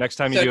 So next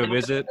time you do a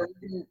visit,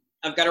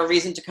 I've got a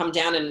reason to come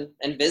down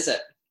and visit.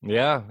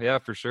 Yeah,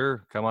 for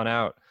sure. Come on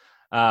out.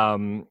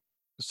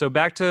 So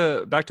back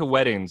to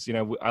weddings,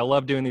 I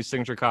love doing these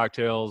signature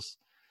cocktails.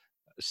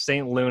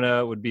 St.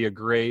 Luna would be a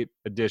great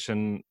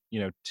addition,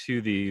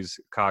 to these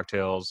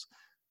cocktails.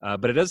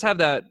 But it does have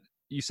that,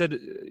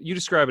 you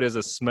describe it as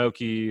a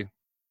smoky,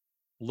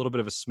 a little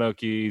bit of a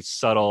smoky,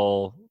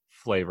 subtle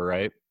flavor,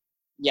 right?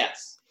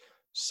 Yes.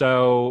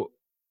 So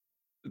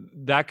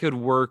that could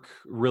work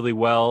really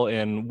well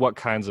in what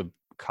kinds of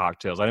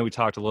cocktails? I know we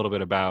talked a little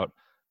bit about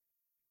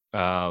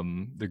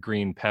the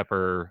green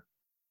pepper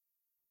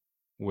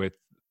with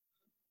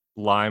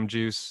lime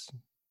juice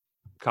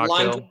Lime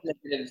cocktail. juice is a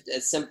bit of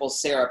a simple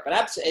syrup,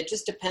 but it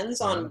just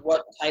depends on Uh,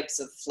 what types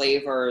of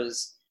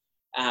flavors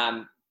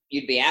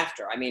you'd be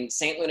after. I mean,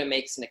 St. Luna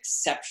makes an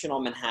exceptional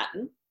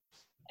Manhattan,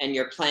 and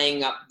you're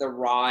playing up the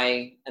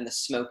rye and the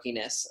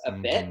smokiness a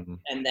bit. mhm.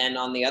 And then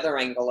on the other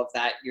angle of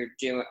that,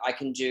 I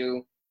can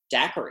do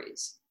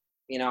daiquiris.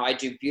 You know, I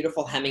do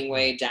beautiful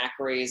Hemingway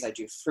daiquiris. I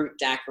do fruit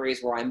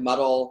daiquiris where I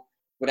muddle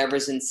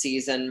whatever's in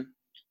season.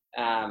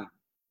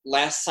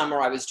 Last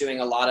summer, I was doing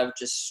a lot of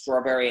just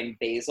strawberry and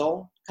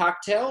basil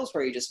cocktails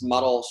where you just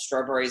muddle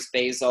strawberries,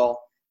 basil,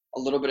 a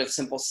little bit of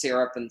simple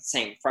syrup, and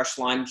same fresh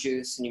lime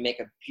juice, and you make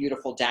a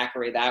beautiful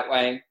daiquiri that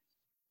way.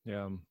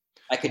 Yeah.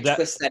 I could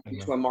twist that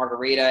into a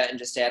margarita and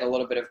just add a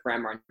little bit of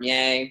Grand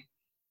Marnier.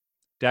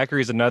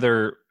 Daiquiri is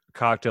another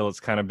cocktail that's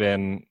kind of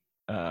been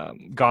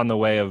gone the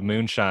way of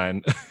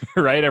moonshine,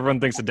 right? Everyone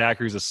thinks a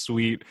daiquiri is a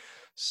sweet,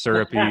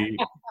 syrupy,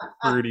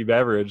 fruity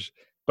beverage,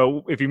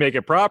 but if you make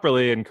it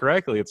properly and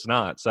correctly, it's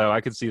not. So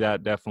I could see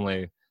that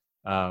definitely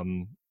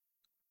making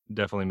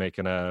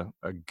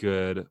a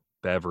good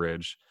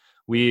beverage.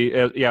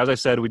 As I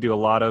said, we do a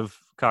lot of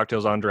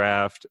cocktails on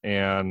draft,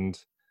 and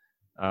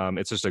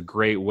it's just a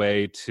great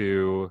way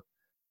to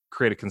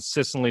create a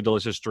consistently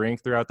delicious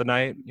drink throughout the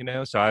night, you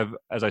know? So I've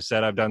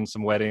done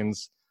some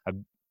weddings.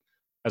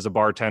 As a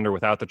bartender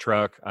without the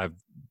truck, I've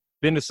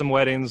been to some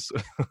weddings.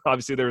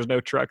 Obviously there was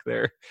no truck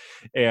there.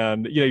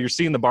 And, you know, you're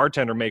seeing the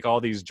bartender make all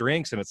these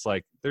drinks, and it's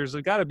like, there's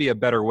got to be a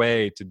better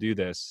way to do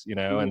this, you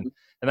know? Mm-hmm.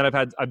 And then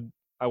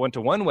I went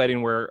to one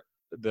wedding where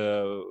it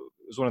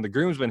was one of the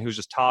groomsmen who was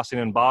just tossing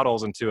in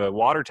bottles into a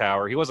water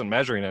tower. He wasn't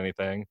measuring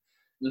anything.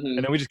 Mm-hmm.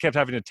 And then we just kept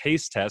having to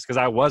taste test because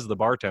I was the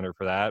bartender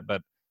for that.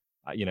 But,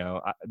 you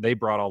know, they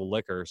brought all the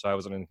liquor, so I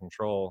wasn't in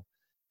control.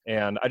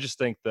 And I just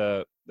think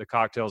the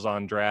cocktails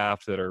on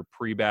draft that are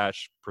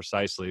pre-batch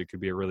precisely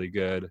could be a really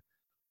good.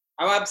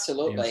 Oh,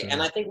 absolutely. answer.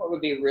 And I think what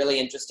would be really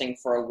interesting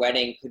for a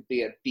wedding could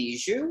be a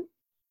bijou.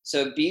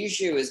 So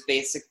bijou is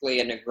basically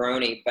a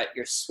Negroni, but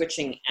you're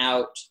switching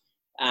out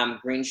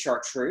green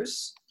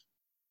chartreuse.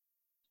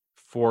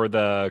 For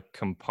the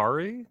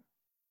Campari?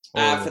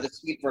 For the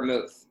sweet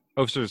vermouth.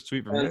 Oh, so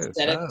sweet So vermouth.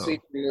 instead of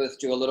sweet vermouth,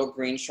 do a little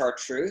green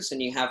chartreuse,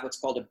 and you have what's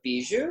called a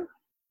bijou,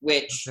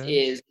 which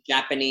is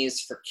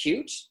Japanese for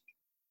cute.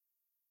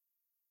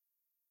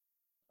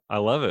 I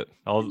love it.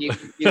 You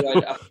could do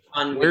a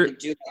fun. We could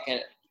do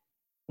like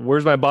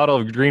Where's my bottle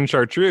of green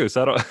chartreuse?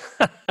 I don't.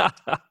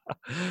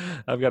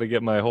 I've got to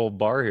get my whole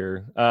bar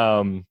here.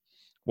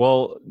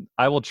 Well,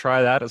 I will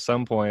try that at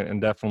some point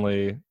and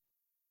definitely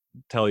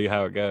tell you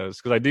how it goes.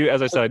 Because I do,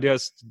 as I said, I do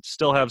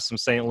still have some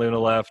St. Luna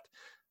left.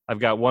 I've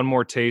got one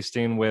more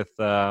tasting with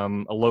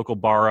a local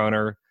bar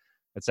owner.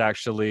 It's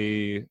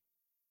actually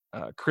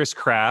Chris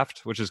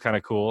Kraft, which is kind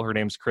of cool. Her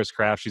name's Chris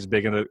Kraft. She's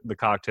big in the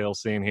cocktail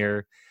scene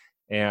here.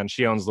 And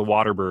she owns the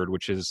Waterbird,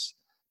 which is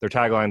their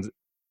tagline's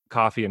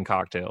coffee and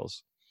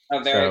cocktails.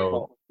 Oh, very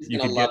cool. She's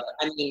going to love it.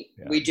 I mean,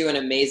 yeah. We do an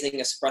amazing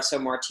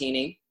espresso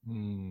martini.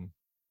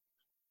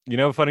 You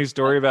know, a funny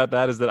story about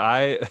that is that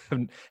I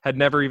had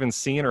never even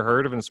seen or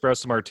heard of an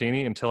espresso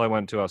martini until I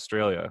went to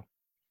Australia.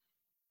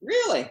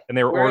 Really? And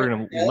they were ordering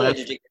them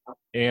left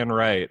and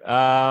right.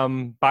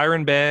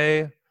 Byron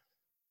Bay,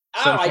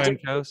 Sunshine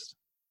Coast.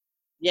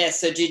 Yeah,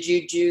 so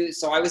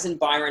so I was in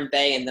Byron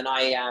Bay, and then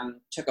I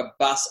took a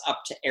bus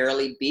up to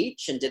Airlie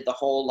Beach and did the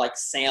whole like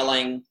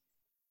sailing.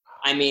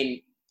 I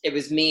mean, it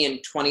was me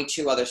and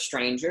 22 other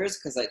strangers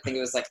because I think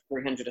it was like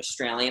 300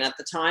 Australian at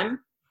the time.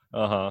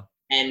 Uh-huh.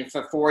 And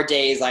for 4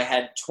 days, I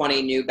had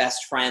 20 new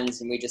best friends,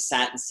 and we just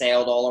sat and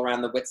sailed all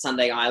around the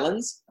Whitsunday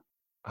Islands.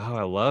 Oh,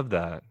 I love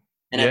that.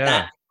 And at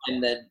that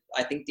time,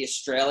 I think the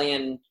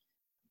Australian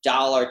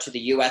dollar to the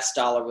US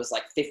dollar was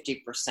like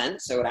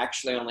 50%. So it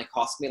actually only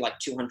cost me like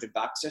 $200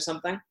 or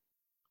something.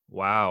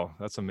 Wow.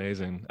 That's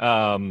amazing.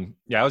 I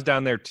was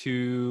down there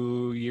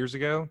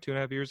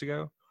 2.5 years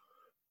ago.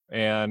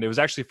 And it was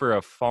actually for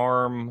a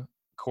farm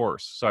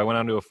course. So I went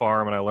onto a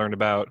farm and I learned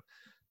about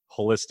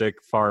holistic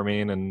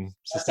farming and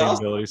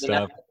sustainability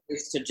stuff.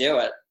 To do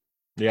it.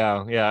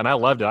 Yeah. And I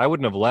loved it. I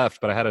wouldn't have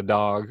left, but I had a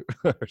dog,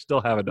 or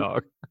still have a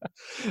dog.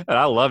 And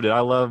I loved it.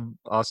 I love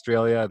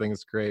Australia. I think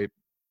it's great.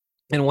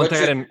 And one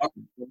thing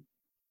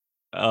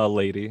a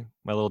lady,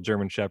 my little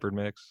German Shepherd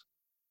mix.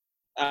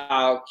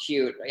 Oh,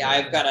 cute. Yeah,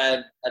 I've got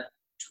a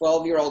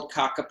 12-year-old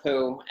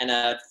cockapoo and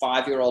a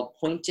 5-year-old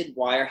pointed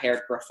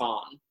wire-haired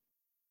Griffon.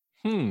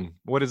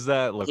 What does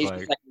that look like?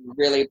 He's like a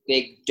really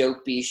big,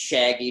 dopey,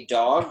 shaggy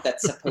dog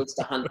that's supposed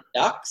to hunt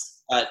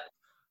ducks, but,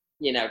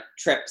 you know,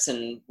 trips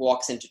and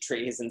walks into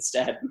trees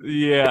instead.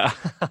 Yeah.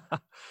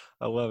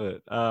 I love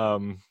it.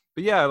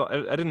 But yeah,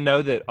 I didn't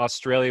know that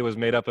Australia was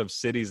made up of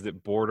cities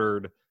that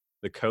bordered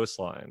the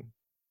coastline.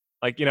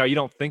 Like, you know, you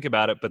don't think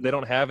about it, but they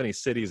don't have any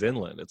cities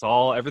inland.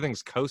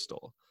 Everything's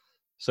coastal.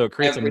 So it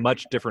creates a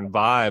much different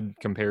vibe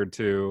compared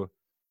to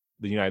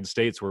the United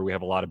States, where we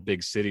have a lot of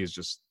big cities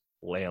just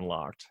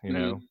landlocked, you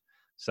know?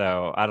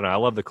 So I don't know. I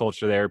love the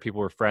culture there. People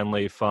were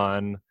friendly,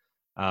 fun.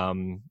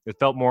 It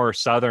felt more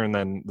Southern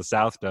than the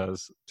South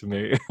does to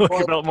me.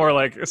 It felt more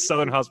like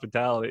Southern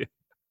hospitality.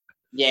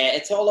 Yeah,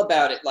 it's all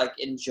about it, like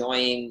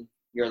enjoying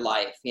your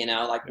life, you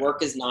know, like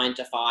work is 9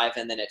 to 5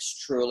 and then it's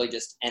truly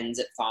just ends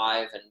at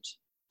 5 and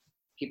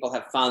people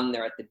have fun.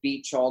 They're at the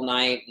beach all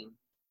night. And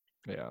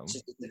it's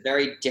just a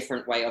very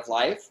different way of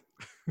life.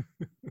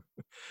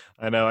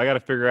 I know. I got to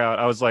figure out.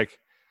 I was like,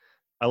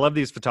 I love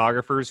these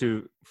photographers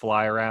who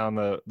fly around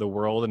the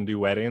world and do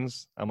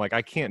weddings. I'm like,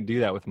 I can't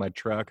do that with my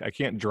truck. I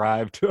can't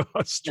drive to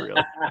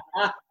Australia.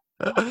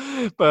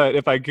 But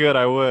if I could,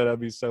 I would. That'd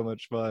be so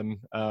much fun.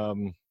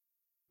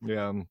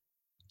 Yeah.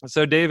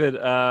 So David,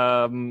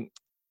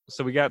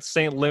 so we got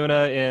St.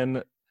 Luna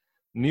in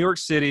New York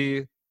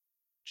City,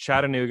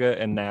 Chattanooga,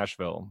 and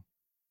Nashville.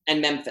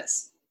 And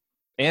Memphis.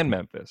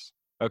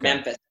 Okay.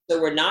 Memphis.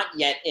 So we're not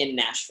yet in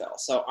Nashville.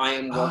 So I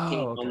am working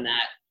on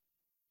that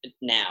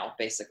now,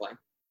 basically.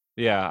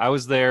 Yeah, I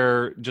was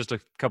there just a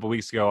couple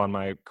weeks ago on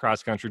my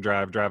cross-country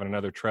drive, driving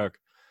another truck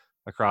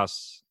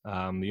across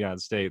the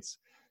United States.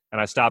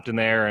 And I stopped in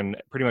there, and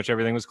pretty much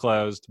everything was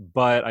closed.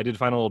 But I did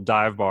find a little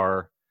dive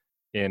bar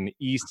in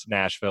East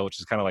Nashville, which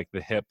is kind of like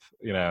the hip,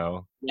 you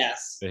know,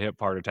 the hip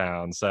part of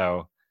town.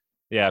 So,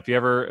 yeah, if you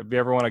ever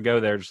want to go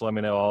there, just let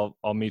me know.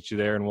 I'll meet you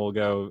there, and we'll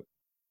go,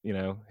 you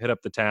know, hit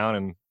up the town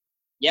and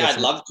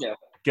I'd love to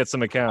get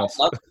some accounts.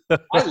 I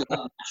love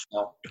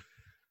Nashville.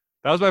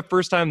 That was my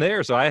first time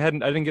there, so I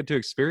didn't get to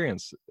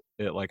experience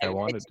it like I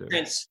wanted to.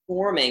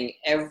 Transforming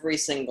every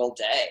single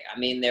day. I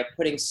mean, they're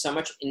putting so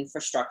much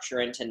infrastructure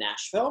into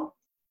Nashville.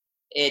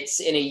 It's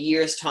in a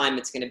year's time,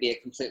 it's going to be a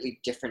completely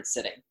different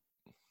city.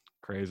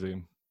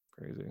 Crazy.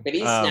 But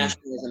East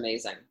Nashville is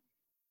amazing.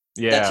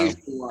 Yeah, that's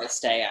usually where I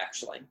stay,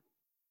 actually.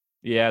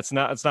 Yeah, it's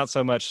not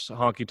so much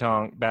honky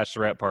tonk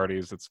bachelorette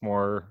parties. It's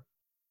more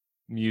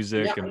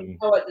music and. You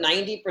know what?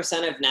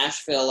 90% of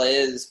Nashville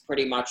is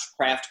pretty much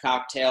craft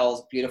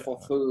cocktails, beautiful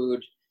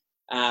food,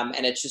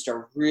 and it's just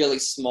a really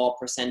small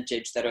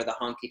percentage that are the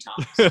honky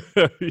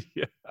tonks.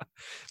 Yeah,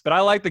 but I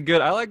like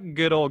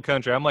good old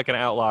country. I'm like an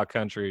outlaw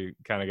country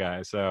kind of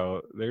guy.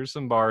 So there's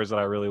some bars that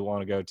I really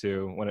want to go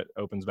to when it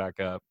opens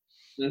back up.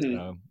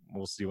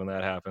 We'll see when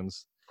that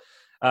happens.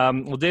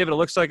 Well, David, it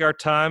looks like our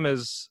time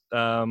is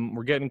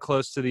we're getting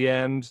close to the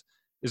end.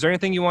 Is there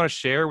anything you want to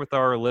share with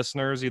our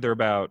listeners, either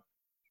about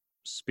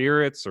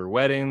spirits or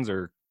weddings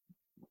or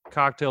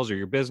cocktails or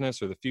your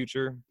business or the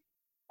future?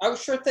 Oh,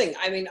 sure thing.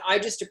 I mean, I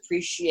just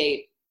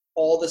appreciate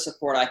all the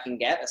support I can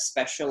get,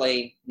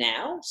 especially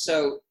now.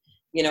 So,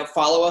 you know,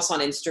 follow us on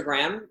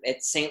Instagram.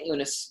 It's St.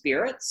 Luna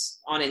Spirits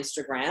on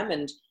Instagram.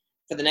 And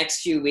for the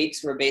next few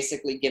weeks, we're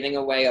basically giving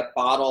away a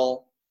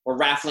bottle. We're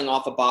raffling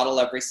off a bottle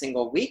every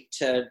single week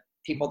to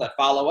people that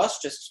follow us.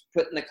 Just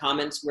put in the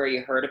comments where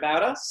you heard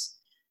about us.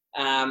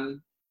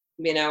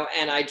 You know,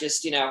 and I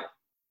just, you know,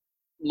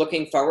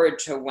 looking forward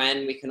to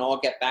when we can all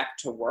get back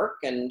to work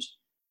and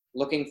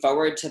looking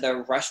forward to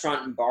the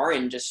restaurant and bar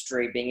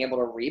industry being able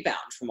to rebound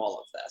from all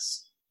of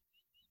this.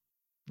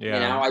 Yeah. You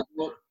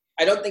know,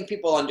 I don't think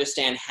people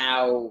understand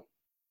how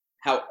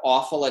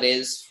awful it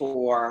is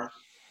for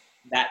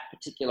that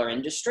particular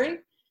industry.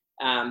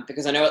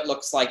 Because I know it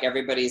looks like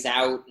everybody's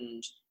out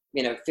and,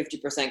 you know,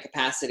 50%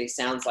 capacity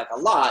sounds like a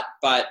lot,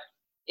 but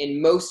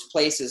in most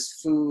places,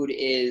 food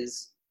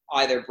is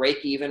either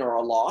break even or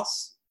a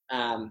loss.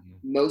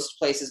 Most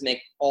places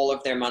make all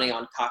of their money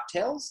on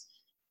cocktails,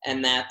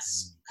 and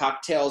that's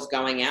cocktails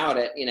going out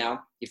at, you know,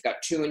 you've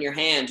got 2 in your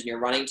hand and you're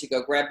running to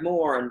go grab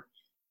more. And,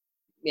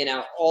 you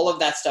know, all of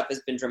that stuff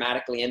has been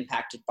dramatically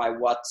impacted by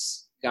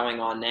what's going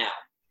on now.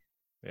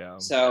 Yeah.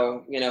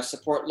 So, you know,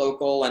 support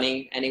local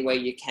any way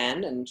you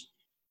can, and,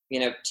 you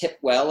know, tip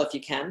well if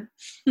you can,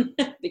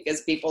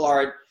 because people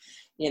are,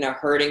 you know,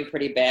 hurting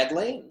pretty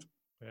badly.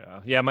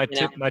 Yeah.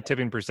 My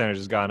tipping percentage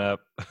has gone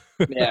up.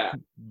 Yeah.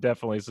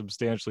 Definitely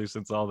substantially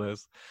since all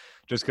this.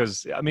 Just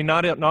because, I mean,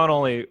 not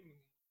only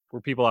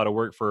were people out of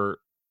work for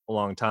a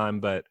long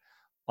time, but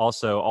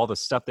also all the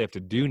stuff they have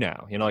to do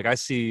now. You know, like I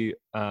see,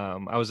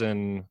 I was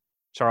in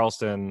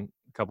Charleston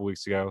a couple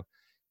weeks ago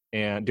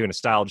and doing a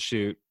styled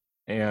shoot,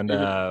 and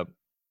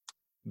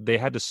they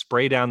had to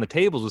spray down the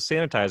tables with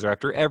sanitizer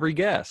after every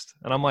guest.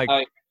 And I'm like,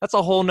 that's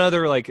a whole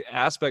nother like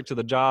aspect to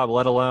the job,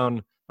 let alone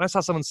when I saw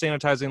someone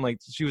sanitizing, like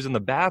she was in the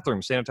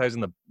bathroom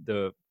sanitizing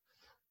the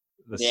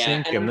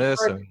sink and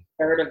this. And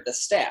third of the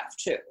staff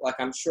too. Like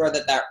I'm sure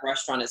that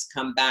restaurant has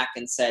come back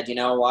and said, you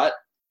know what,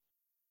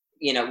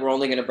 you know, we're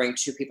only going to bring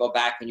 2 people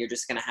back and you're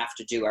just going to have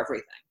to do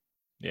everything.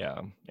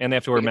 Yeah. And they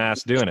have to wear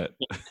masks doing it.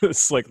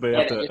 It's like they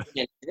have to.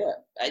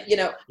 You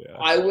know,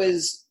 I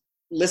was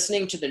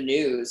listening to the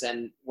news,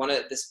 and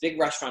this big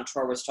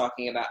restaurateur was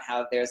talking about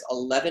how there's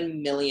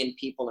 11 million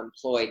people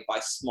employed by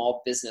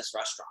small business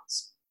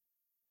restaurants.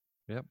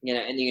 Yep. You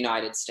know, in the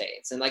United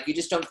States. And like, you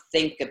just don't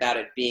think about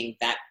it being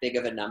that big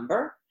of a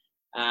number.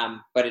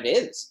 But it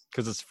is.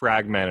 Because it's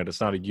fragmented.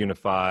 It's not a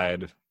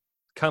unified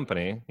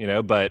company, you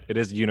know, but it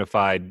is a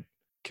unified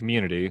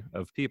community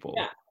of people.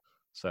 Yeah.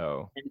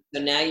 So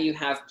now you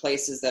have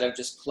places that have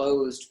just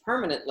closed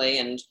permanently,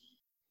 and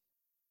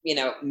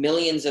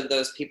millions of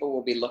those people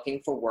will be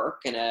looking for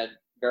work in a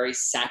very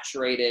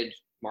saturated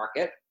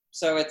market.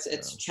 So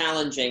it's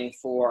challenging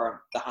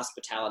for the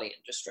hospitality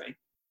industry.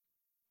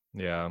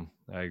 Yeah,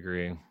 I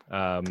agree.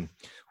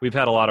 We've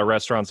had a lot of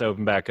restaurants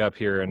open back up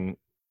here in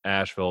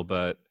Asheville,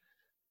 but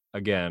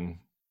again,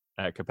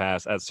 at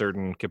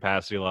certain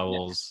capacity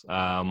levels,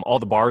 all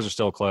the bars are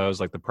still closed,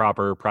 like the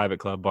proper private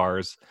club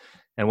bars.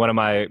 And one of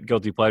my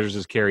guilty pleasures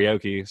is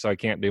karaoke, so I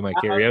can't do my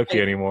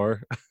karaoke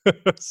anymore.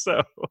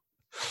 So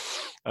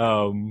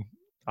I'm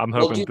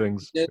hoping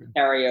things.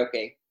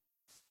 Karaoke.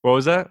 What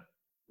was that?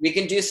 We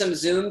can do some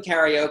Zoom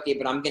karaoke,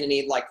 but I'm going to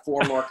need like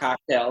 4 more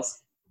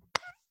cocktails.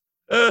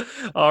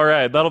 All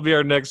right, that'll be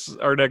our next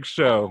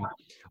show.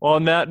 Well,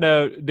 on that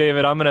note,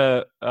 David, I'm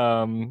going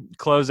to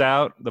close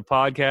out the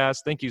podcast.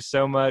 Thank you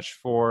so much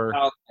for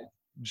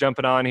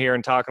jumping on here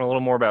and talking a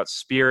little more about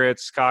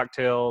spirits,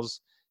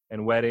 cocktails,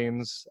 and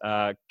weddings.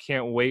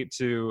 Can't wait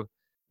to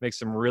make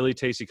some really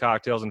tasty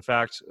cocktails. In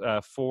fact,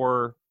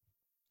 for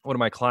one of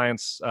my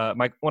clients,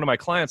 one of my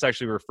clients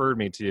actually referred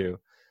me to you.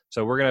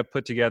 So we're going to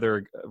put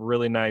together a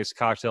really nice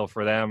cocktail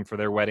for them for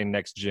their wedding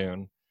next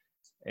June.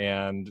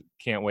 And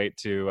can't wait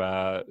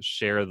to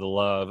share the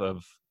love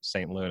of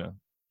St. Luna.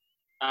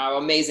 Oh,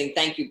 amazing.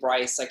 Thank you,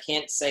 Bryce. I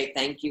can't say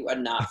thank you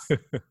enough.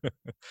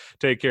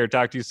 Take care.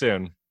 Talk to you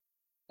soon.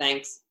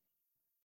 Thanks.